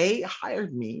 and they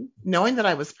hired me knowing that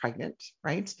I was pregnant,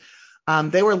 right?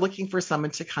 They were looking for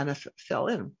someone to kind of fill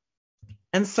in.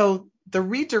 And so the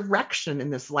redirection in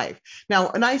this life.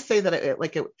 Now, when I say that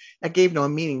it gave no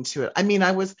meaning to it, I mean,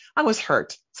 I was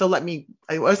hurt. So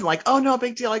I wasn't like, oh no,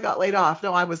 big deal, I got laid off.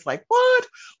 No, I was like, what?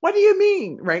 What do you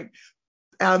mean? Right.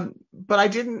 But I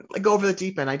didn't go over the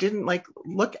deep end. I didn't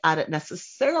look at it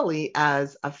necessarily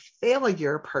as a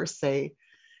failure per se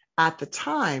at the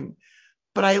time,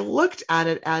 but I looked at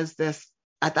it as this,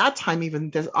 at that time,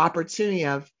 even this opportunity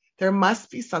of there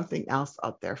must be something else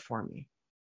out there for me.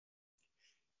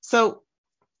 So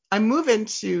I move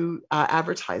into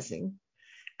advertising,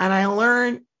 and I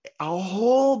learn a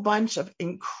whole bunch of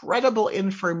incredible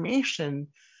information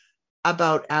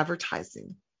about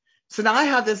advertising. So now I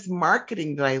have this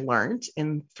marketing that I learned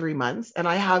in 3 months, and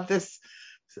I have this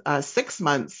 6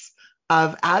 months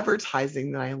of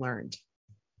advertising that I learned.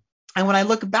 And when I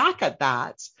look back at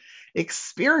that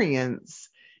experience,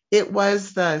 it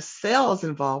was the sales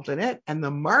involved in it and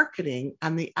the marketing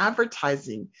and the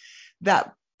advertising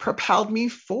that propelled me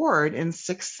forward in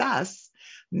success,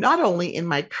 not only in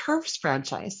my Curves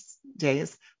franchise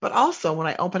days, but also when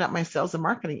I opened up my sales and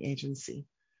marketing agency,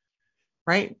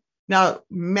 right? Now,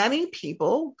 many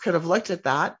people could have looked at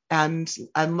that and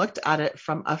looked at it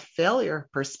from a failure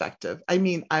perspective. I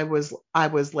mean, I was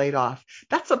laid off.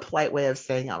 That's a polite way of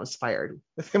saying I was fired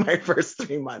within my first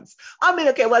 3 months. I mean,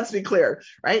 okay, let's be clear,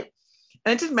 right?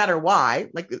 And it didn't matter why,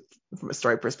 like from a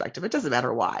story perspective, it doesn't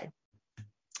matter why.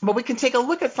 But we can take a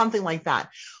look at something like that.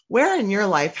 Where in your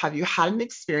life have you had an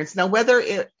experience? Now, whether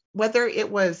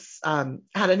it was had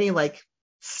any like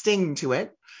sting to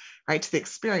it, right, to the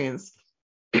experience,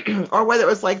 or whether it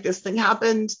was like this thing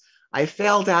happened, I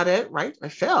failed at it, right?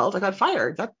 I got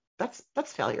fired.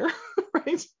 That's failure,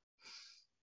 right?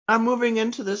 I'm moving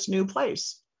into this new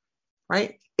place,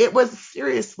 right? It was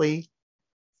seriously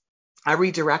a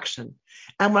redirection.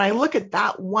 And when I look at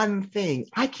that one thing,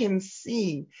 I can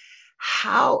see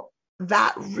how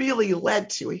that really led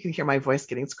to, you can hear my voice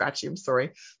getting scratchy, I'm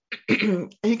sorry.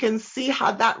 You can see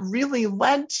how that really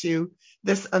led to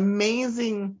this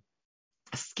amazing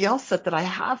skill set that I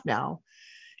have now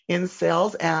in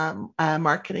sales and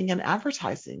marketing and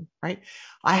advertising, right?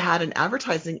 I had an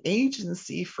advertising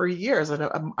agency for years. And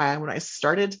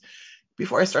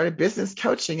before I started business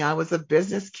coaching, I was a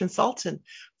business consultant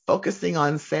focusing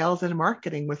on sales and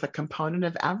marketing with a component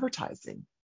of advertising,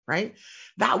 right?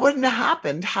 That wouldn't have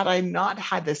happened had I not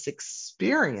had this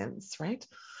experience, right?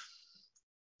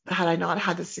 Had I not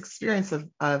had this experience of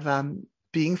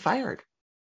being fired.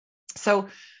 So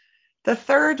the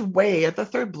third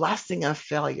blessing of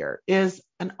failure is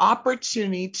an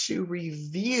opportunity to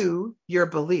review your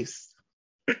beliefs.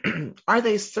 Are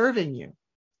they serving you?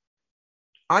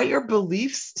 Are your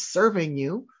beliefs serving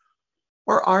you,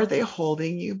 or are they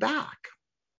holding you back?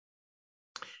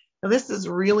 Now, this is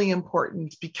really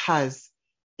important because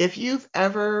if you've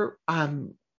ever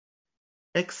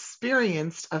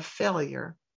experienced a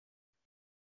failure,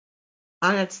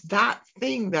 and it's that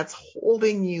thing that's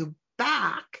holding you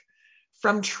back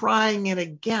from trying it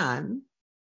again,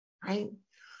 right?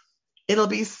 It'll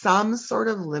be some sort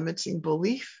of limiting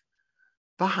belief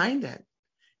behind it.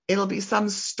 It'll be some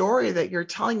story that you're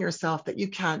telling yourself that you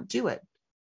can't do it,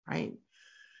 right?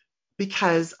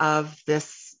 Because of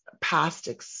this past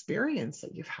experience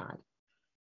that you've had,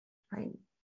 right?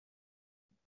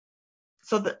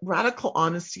 So the radical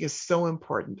honesty is so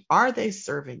important. Are they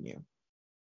serving you?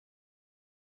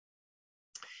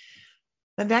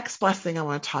 The next blessing I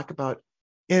want to talk about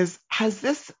is, has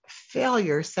this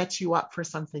failure set you up for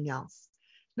something else?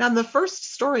 Now, in the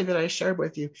first story that I shared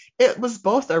with you, it was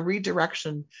both a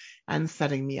redirection and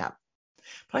setting me up.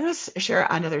 But I'm going to share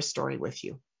another story with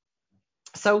you.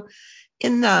 So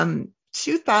in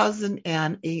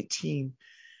 2018,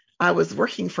 I was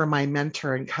working for my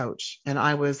mentor and coach, and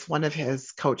I was one of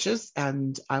his coaches,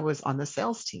 and I was on the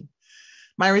sales team.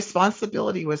 My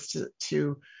responsibility was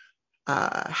to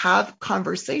have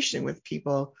conversation with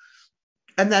people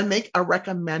and then make a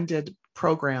recommended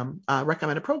program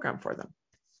for them.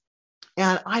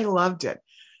 And I loved it.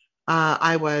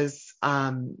 I was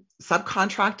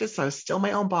subcontracted, so I was still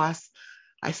my own boss.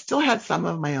 I still had some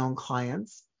of my own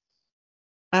clients.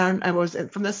 And I was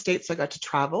from the States, so I got to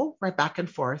travel right back and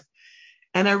forth.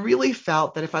 And I really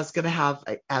felt that if I was going to have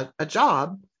a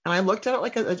job, and I looked at it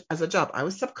like as a job, I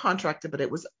was subcontracted, but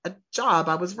it was a job.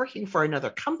 I was working for another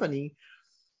company.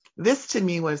 This to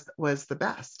me was the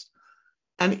best.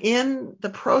 And in the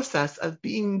process of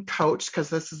being coached, because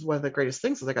this is one of the greatest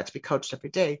things, is I got to be coached every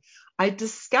day, I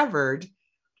discovered,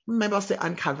 maybe I'll say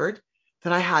uncovered,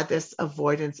 that I had this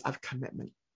avoidance of commitment.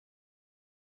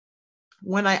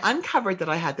 When I uncovered that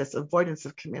I had this avoidance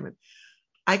of commitment,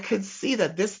 I could see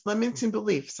that this limiting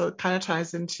belief, so it kind of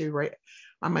ties into, right,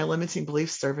 are my limiting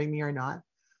beliefs serving me or not?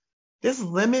 This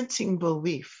limiting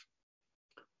belief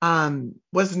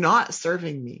was not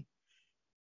serving me.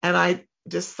 And I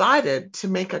decided to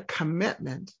make a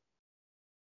commitment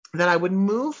that I would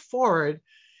move forward,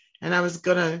 and I was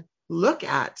going to look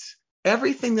at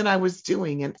everything that I was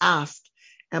doing and ask,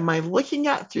 am I looking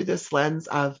at through this lens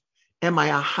of, am I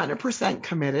 100%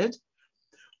 committed,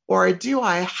 or do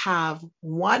I have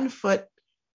one foot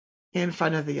in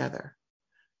front of the other,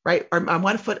 right? Or I'm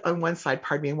 1 foot on one side,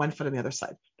 and 1 foot on the other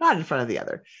side, not in front of the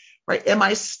other, right? Am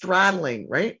I straddling,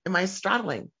 right? Am I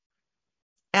straddling?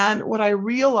 And what I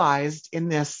realized in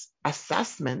this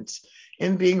assessment,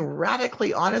 in being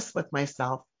radically honest with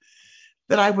myself,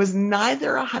 that I was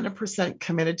neither 100%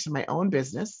 committed to my own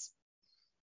business,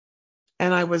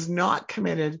 and I was not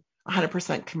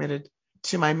 100% committed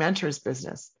to my mentor's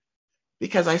business,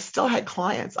 because I still had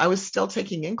clients. I was still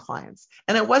taking in clients.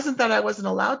 And it wasn't that I wasn't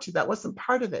allowed to. That wasn't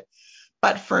part of it.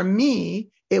 But for me,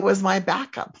 it was my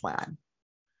backup plan.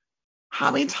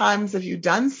 How many times have you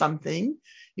done something,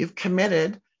 you've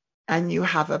committed, and you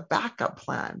have a backup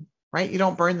plan, right? You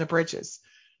don't burn the bridges.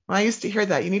 When I used to hear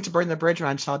that, you need to burn the bridge,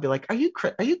 Ranchelle, I'd be like, are you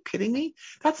kidding me?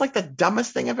 That's like the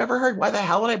dumbest thing I've ever heard. Why the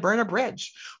hell would I burn a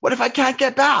bridge? What if I can't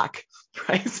get back?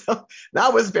 Right? So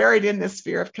that was buried in this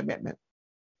fear of commitment.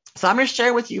 So I'm going to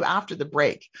share with you after the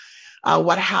break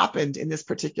what happened in this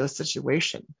particular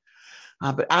situation.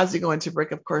 But as we go into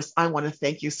break, of course, I want to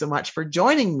thank you so much for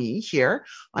joining me here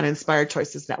on Inspired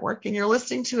Choices Network. And you're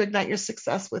listening to Ignite Your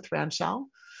Success with Ranchelle.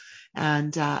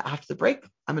 And after the break,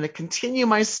 I'm going to continue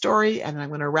my story, and I'm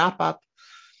going to wrap up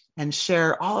and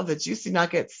share all of the juicy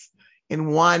nuggets in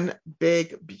one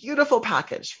big, beautiful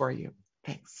package for you.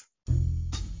 Thanks.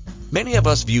 Many of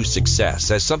us view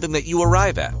success as something that you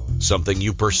arrive at, something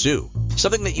you pursue,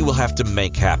 something that you will have to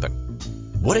make happen.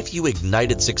 What if you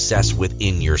ignited success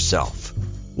within yourself?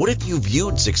 What if you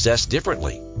viewed success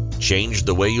differently, changed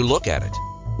the way you look at it?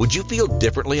 Would you feel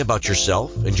differently about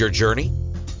yourself and your journey?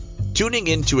 Tuning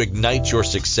in to Ignite Your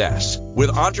Success with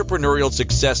Entrepreneurial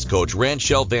Success Coach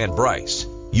Ranchelle Van Bryce,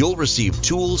 you'll receive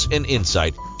tools and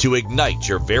insight to ignite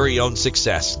your very own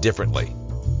success differently.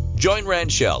 Join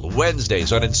Ranchelle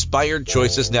Wednesdays on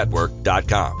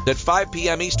InspiredChoicesNetwork.com at 5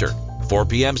 p.m. Eastern, 4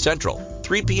 p.m. Central,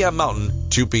 3 p.m. Mountain,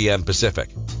 2 p.m. Pacific.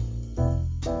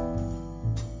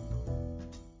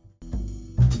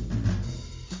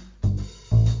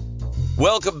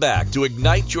 Welcome back to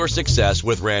Ignite Your Success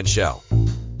with Ranchelle.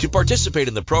 To participate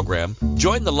in the program,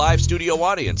 join the live studio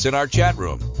audience in our chat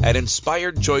room at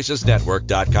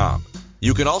InspiredChoicesNetwork.com.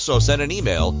 You can also send an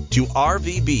email to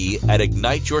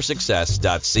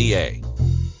rvb@igniteyoursuccess.ca.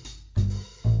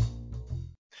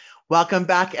 Welcome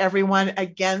back, everyone.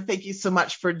 Again, thank you so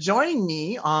much for joining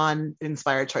me on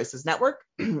Inspired Choices Network.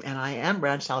 And I am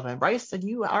Ranchelle Van Bryce, and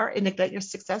you are in Ignite Your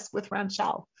Success with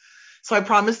Ranchelle. So I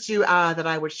promised you that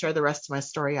I would share the rest of my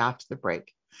story after the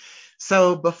break.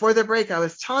 So before the break, I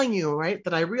was telling you, right,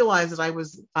 that I realized that I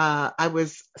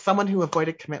was someone who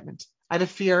avoided commitment. I had a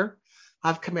fear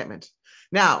of commitment.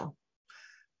 Now,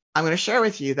 I'm going to share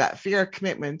with you that fear of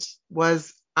commitment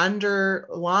was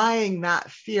underlying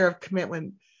that fear of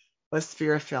commitment was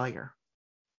fear of failure.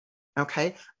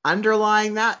 Okay.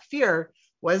 Underlying that fear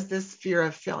was this fear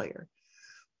of failure.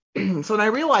 So when I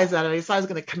realized that, I decided I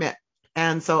was going to commit.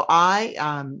 And so I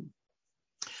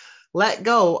let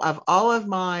go of all of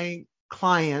my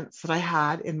clients that I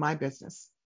had in my business.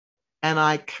 And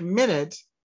I committed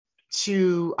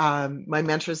to my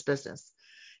mentor's business.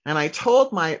 And I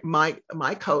told my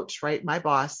coach, right, my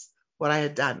boss, what I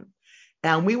had done.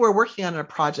 And we were working on a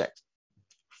project.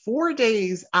 4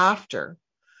 days after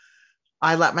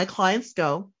I let my clients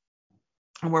go,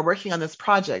 and we're working on this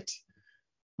project,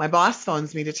 my boss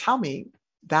phones me to tell me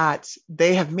that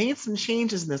they have made some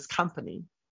changes in this company,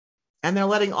 and they're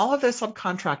letting all of their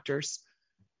subcontractors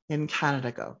in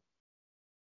Canada go.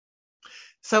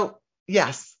 So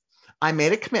yes, I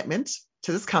made a commitment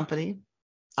to this company.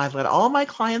 I let all my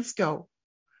clients go.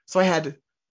 So I had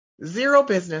zero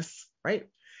business, right?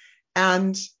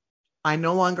 And I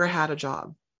no longer had a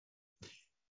job.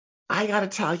 I got to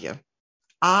tell you,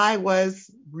 I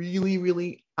was really,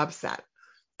 really upset.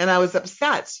 And I was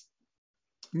upset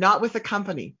not with the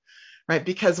company, right?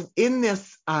 Because in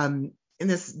this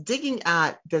digging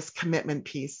at this commitment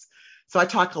piece, so I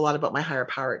talk a lot about my higher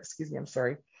power. Excuse me, I'm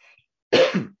sorry.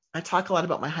 I talk a lot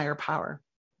about my higher power.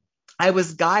 I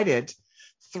was guided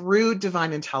through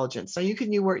divine intelligence. So you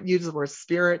can use the word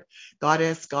spirit,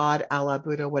 goddess, God, Allah,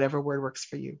 Buddha, whatever word works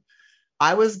for you.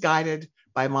 I was guided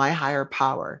by my higher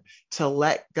power to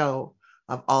let go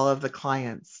of all of the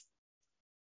clients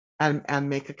and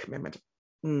make a commitment.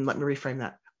 Let me reframe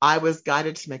that. I was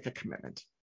guided to make a commitment.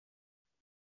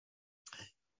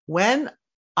 When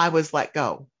I was let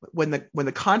go, when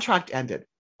the contract ended,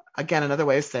 again, another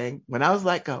way of saying, when I was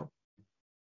let go,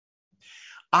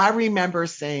 I remember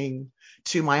saying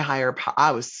to my higher power,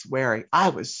 I was swearing, I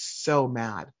was so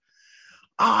mad.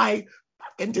 I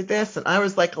fucking did this, and I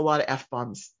was like a lot of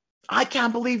F-bombs. I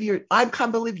can't believe you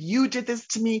did this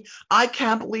to me. I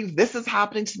can't believe this is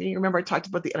happening to me. Remember I talked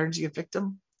about the energy of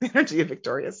victim, the energy of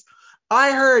victorious.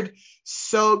 I heard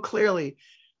so clearly,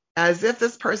 as if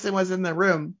this person was in the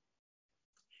room.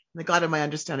 The God of my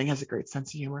understanding has a great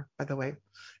sense of humor, by the way.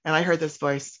 And I heard this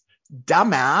voice,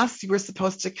 dumbass, you were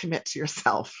supposed to commit to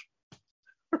yourself.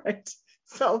 Right?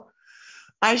 So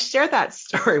I share that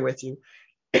story with you.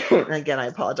 Again, I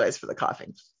apologize for the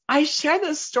coughing. I share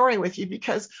this story with you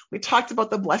because we talked about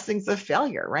the blessings of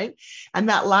failure, right? And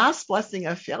that last blessing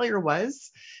of failure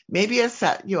was maybe it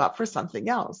set you up for something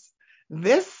else.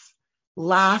 This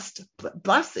last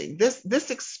blessing.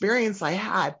 This experience I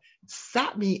had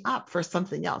set me up for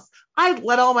something else. I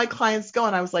let all my clients go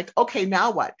and I was like, okay,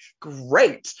 now what?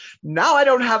 Great. Now I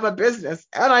don't have a business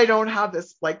and I don't have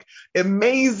this like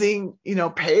amazing,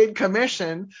 paid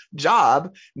commission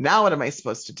job. Now what am I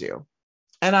supposed to do?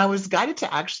 And I was guided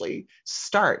to actually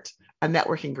start a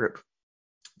networking group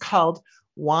called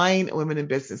Wine Women in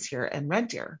Business here in Red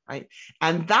Deer, right?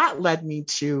 And that led me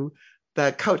to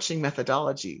the coaching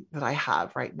methodology that I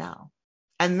have right now.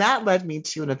 And that led me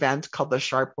to an event called the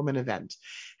Sharp Woman event.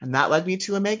 And that led me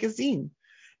to a magazine.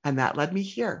 And that led me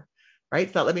here,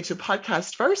 right? That led me to a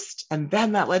podcast first. And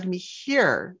then that led me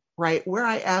here, right? Where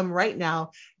I am right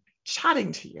now,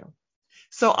 chatting to you.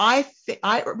 So I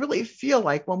really feel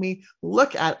like when we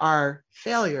look at our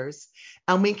failures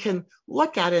and we can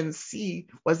look at it and see,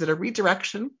 was it a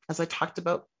redirection, as I talked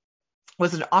about?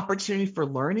 Was it an opportunity for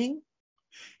learning?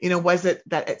 Was it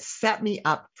that it set me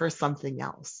up for something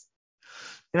else?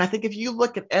 And I think if you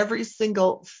look at every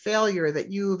single failure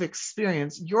that you've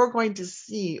experienced, you're going to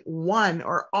see one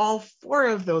or all four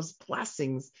of those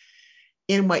blessings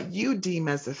in what you deem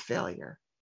as a failure.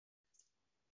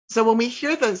 So when we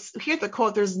hear the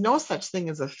quote, there's no such thing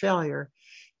as a failure,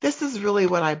 this is really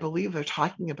what I believe they're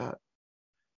talking about.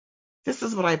 This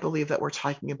is what I believe that we're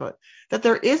talking about, that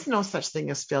there is no such thing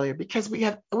as failure because we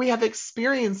have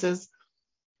experiences,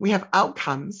 we have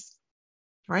outcomes,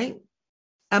 right?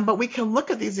 But we can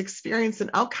look at these experiences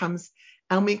and outcomes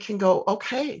and we can go,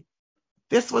 okay,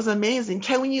 this was amazing.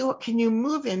 Can you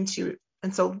move into,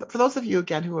 and so for those of you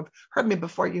again who have heard me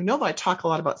before, you know that I talk a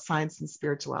lot about science and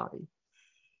spirituality.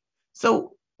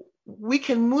 So we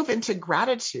can move into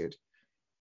gratitude.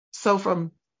 So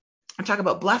I talk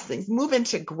about blessings, move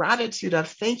into gratitude of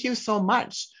thank you so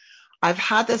much. I've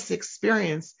had this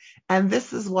experience and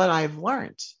this is what I've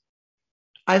learned.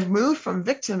 I've moved from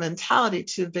victim mentality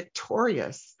to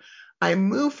victorious. I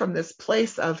move from this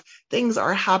place of things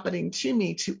are happening to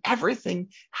me to everything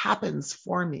happens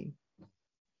for me.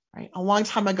 Right? A long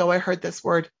time ago, I heard this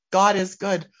word, God is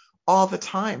good all the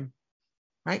time.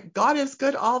 Right? God is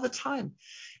good all the time.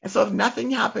 And so if nothing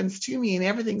happens to me and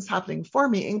everything's happening for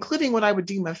me, including what I would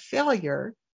deem a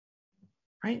failure,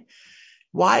 right?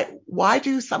 Why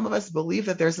do some of us believe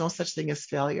that there's no such thing as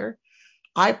failure?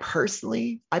 I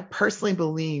personally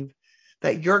believe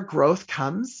that your growth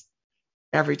comes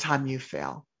every time you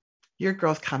fail. Your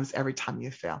growth comes every time you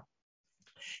fail.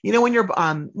 When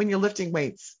you're lifting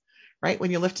weights, right? When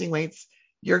you're lifting weights,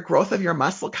 your growth of your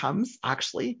muscle comes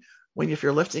actually if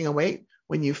you're lifting a weight,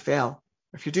 when you fail.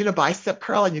 If you're doing a bicep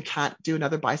curl and you can't do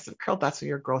another bicep curl, that's when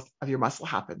your growth of your muscle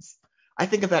happens. I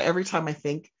think of that every time I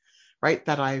think, right,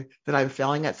 that I'm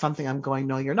failing at something. I'm going,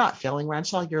 no, you're not failing,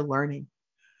 Ranchelle, you're learning.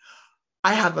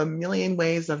 I have a million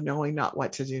ways of knowing not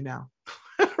what to do now,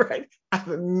 right? I have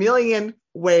a million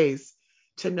ways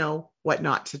to know what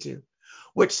not to do,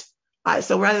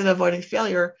 so rather than avoiding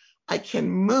failure, I can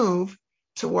move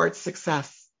towards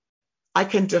success. I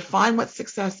can define what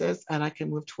success is and I can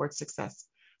move towards success.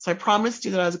 So I promised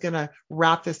you that I was going to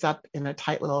wrap this up in a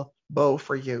tight little bow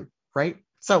for you, right?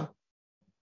 So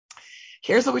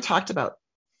here's what we talked about.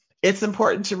 It's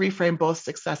important to reframe both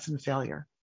success and failure.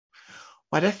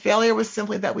 What if failure was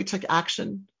simply that we took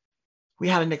action? We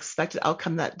had an expected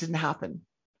outcome that didn't happen,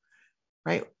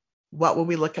 right? What will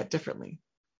we look at differently?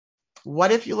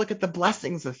 What if you look at the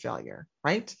blessings of failure,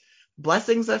 right?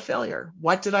 Blessings of failure.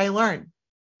 What did I learn?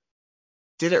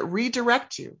 Did it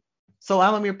redirect you? So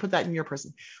let me put that in your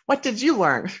person. What did you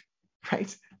learn,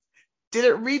 right? Did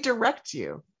it redirect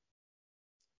you?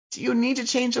 Do you need to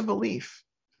change a belief?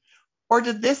 Or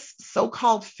did this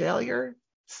so-called failure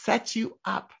set you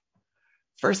up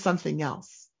for something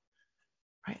else,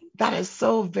 right? That is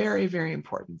so very, very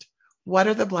important. What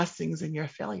are the blessings in your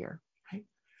failure, right?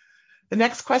 The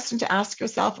next question to ask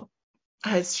yourself,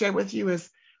 I shared with you, is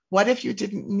what if you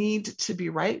didn't need to be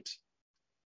right?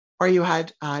 Or you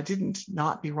didn't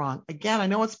not be wrong? Again, I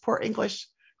know it's poor English,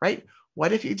 right?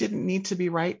 What if you didn't need to be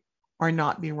right or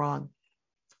not be wrong?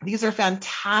 These are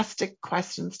fantastic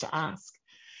questions to ask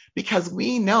because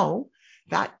we know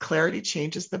that clarity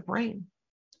changes the brain.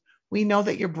 We know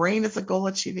that your brain is a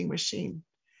goal-achieving machine.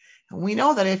 And we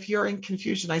know that if you're in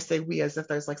confusion, I say we as if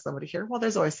there's like somebody here. Well,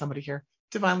 there's always somebody here,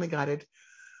 divinely guided.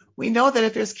 We know that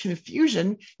if there's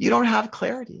confusion, you don't have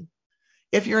clarity.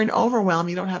 If you're in overwhelm,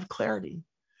 you don't have clarity.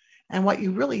 And what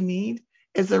you really need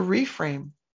is a reframe.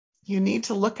 You need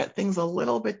to look at things a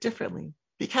little bit differently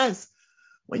because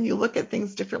when you look at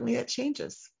things differently, it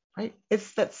changes, right?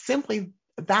 It's that simply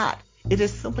that. It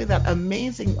is simply that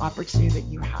amazing opportunity that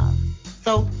you have.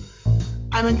 So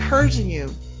I'm encouraging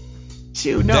you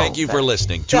to know. Thank you for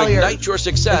listening to Ignite Your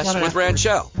Success with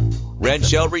Ranchelle.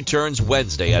 Ranchelle returns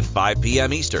Wednesday at 5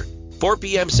 p.m. Eastern, 4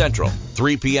 p.m. Central,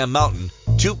 3 p.m. Mountain,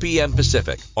 2 p.m.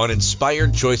 Pacific on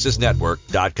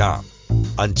InspiredChoicesNetwork.com.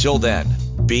 Until then,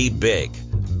 be big,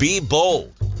 be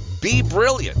bold, be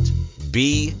brilliant,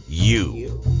 be you.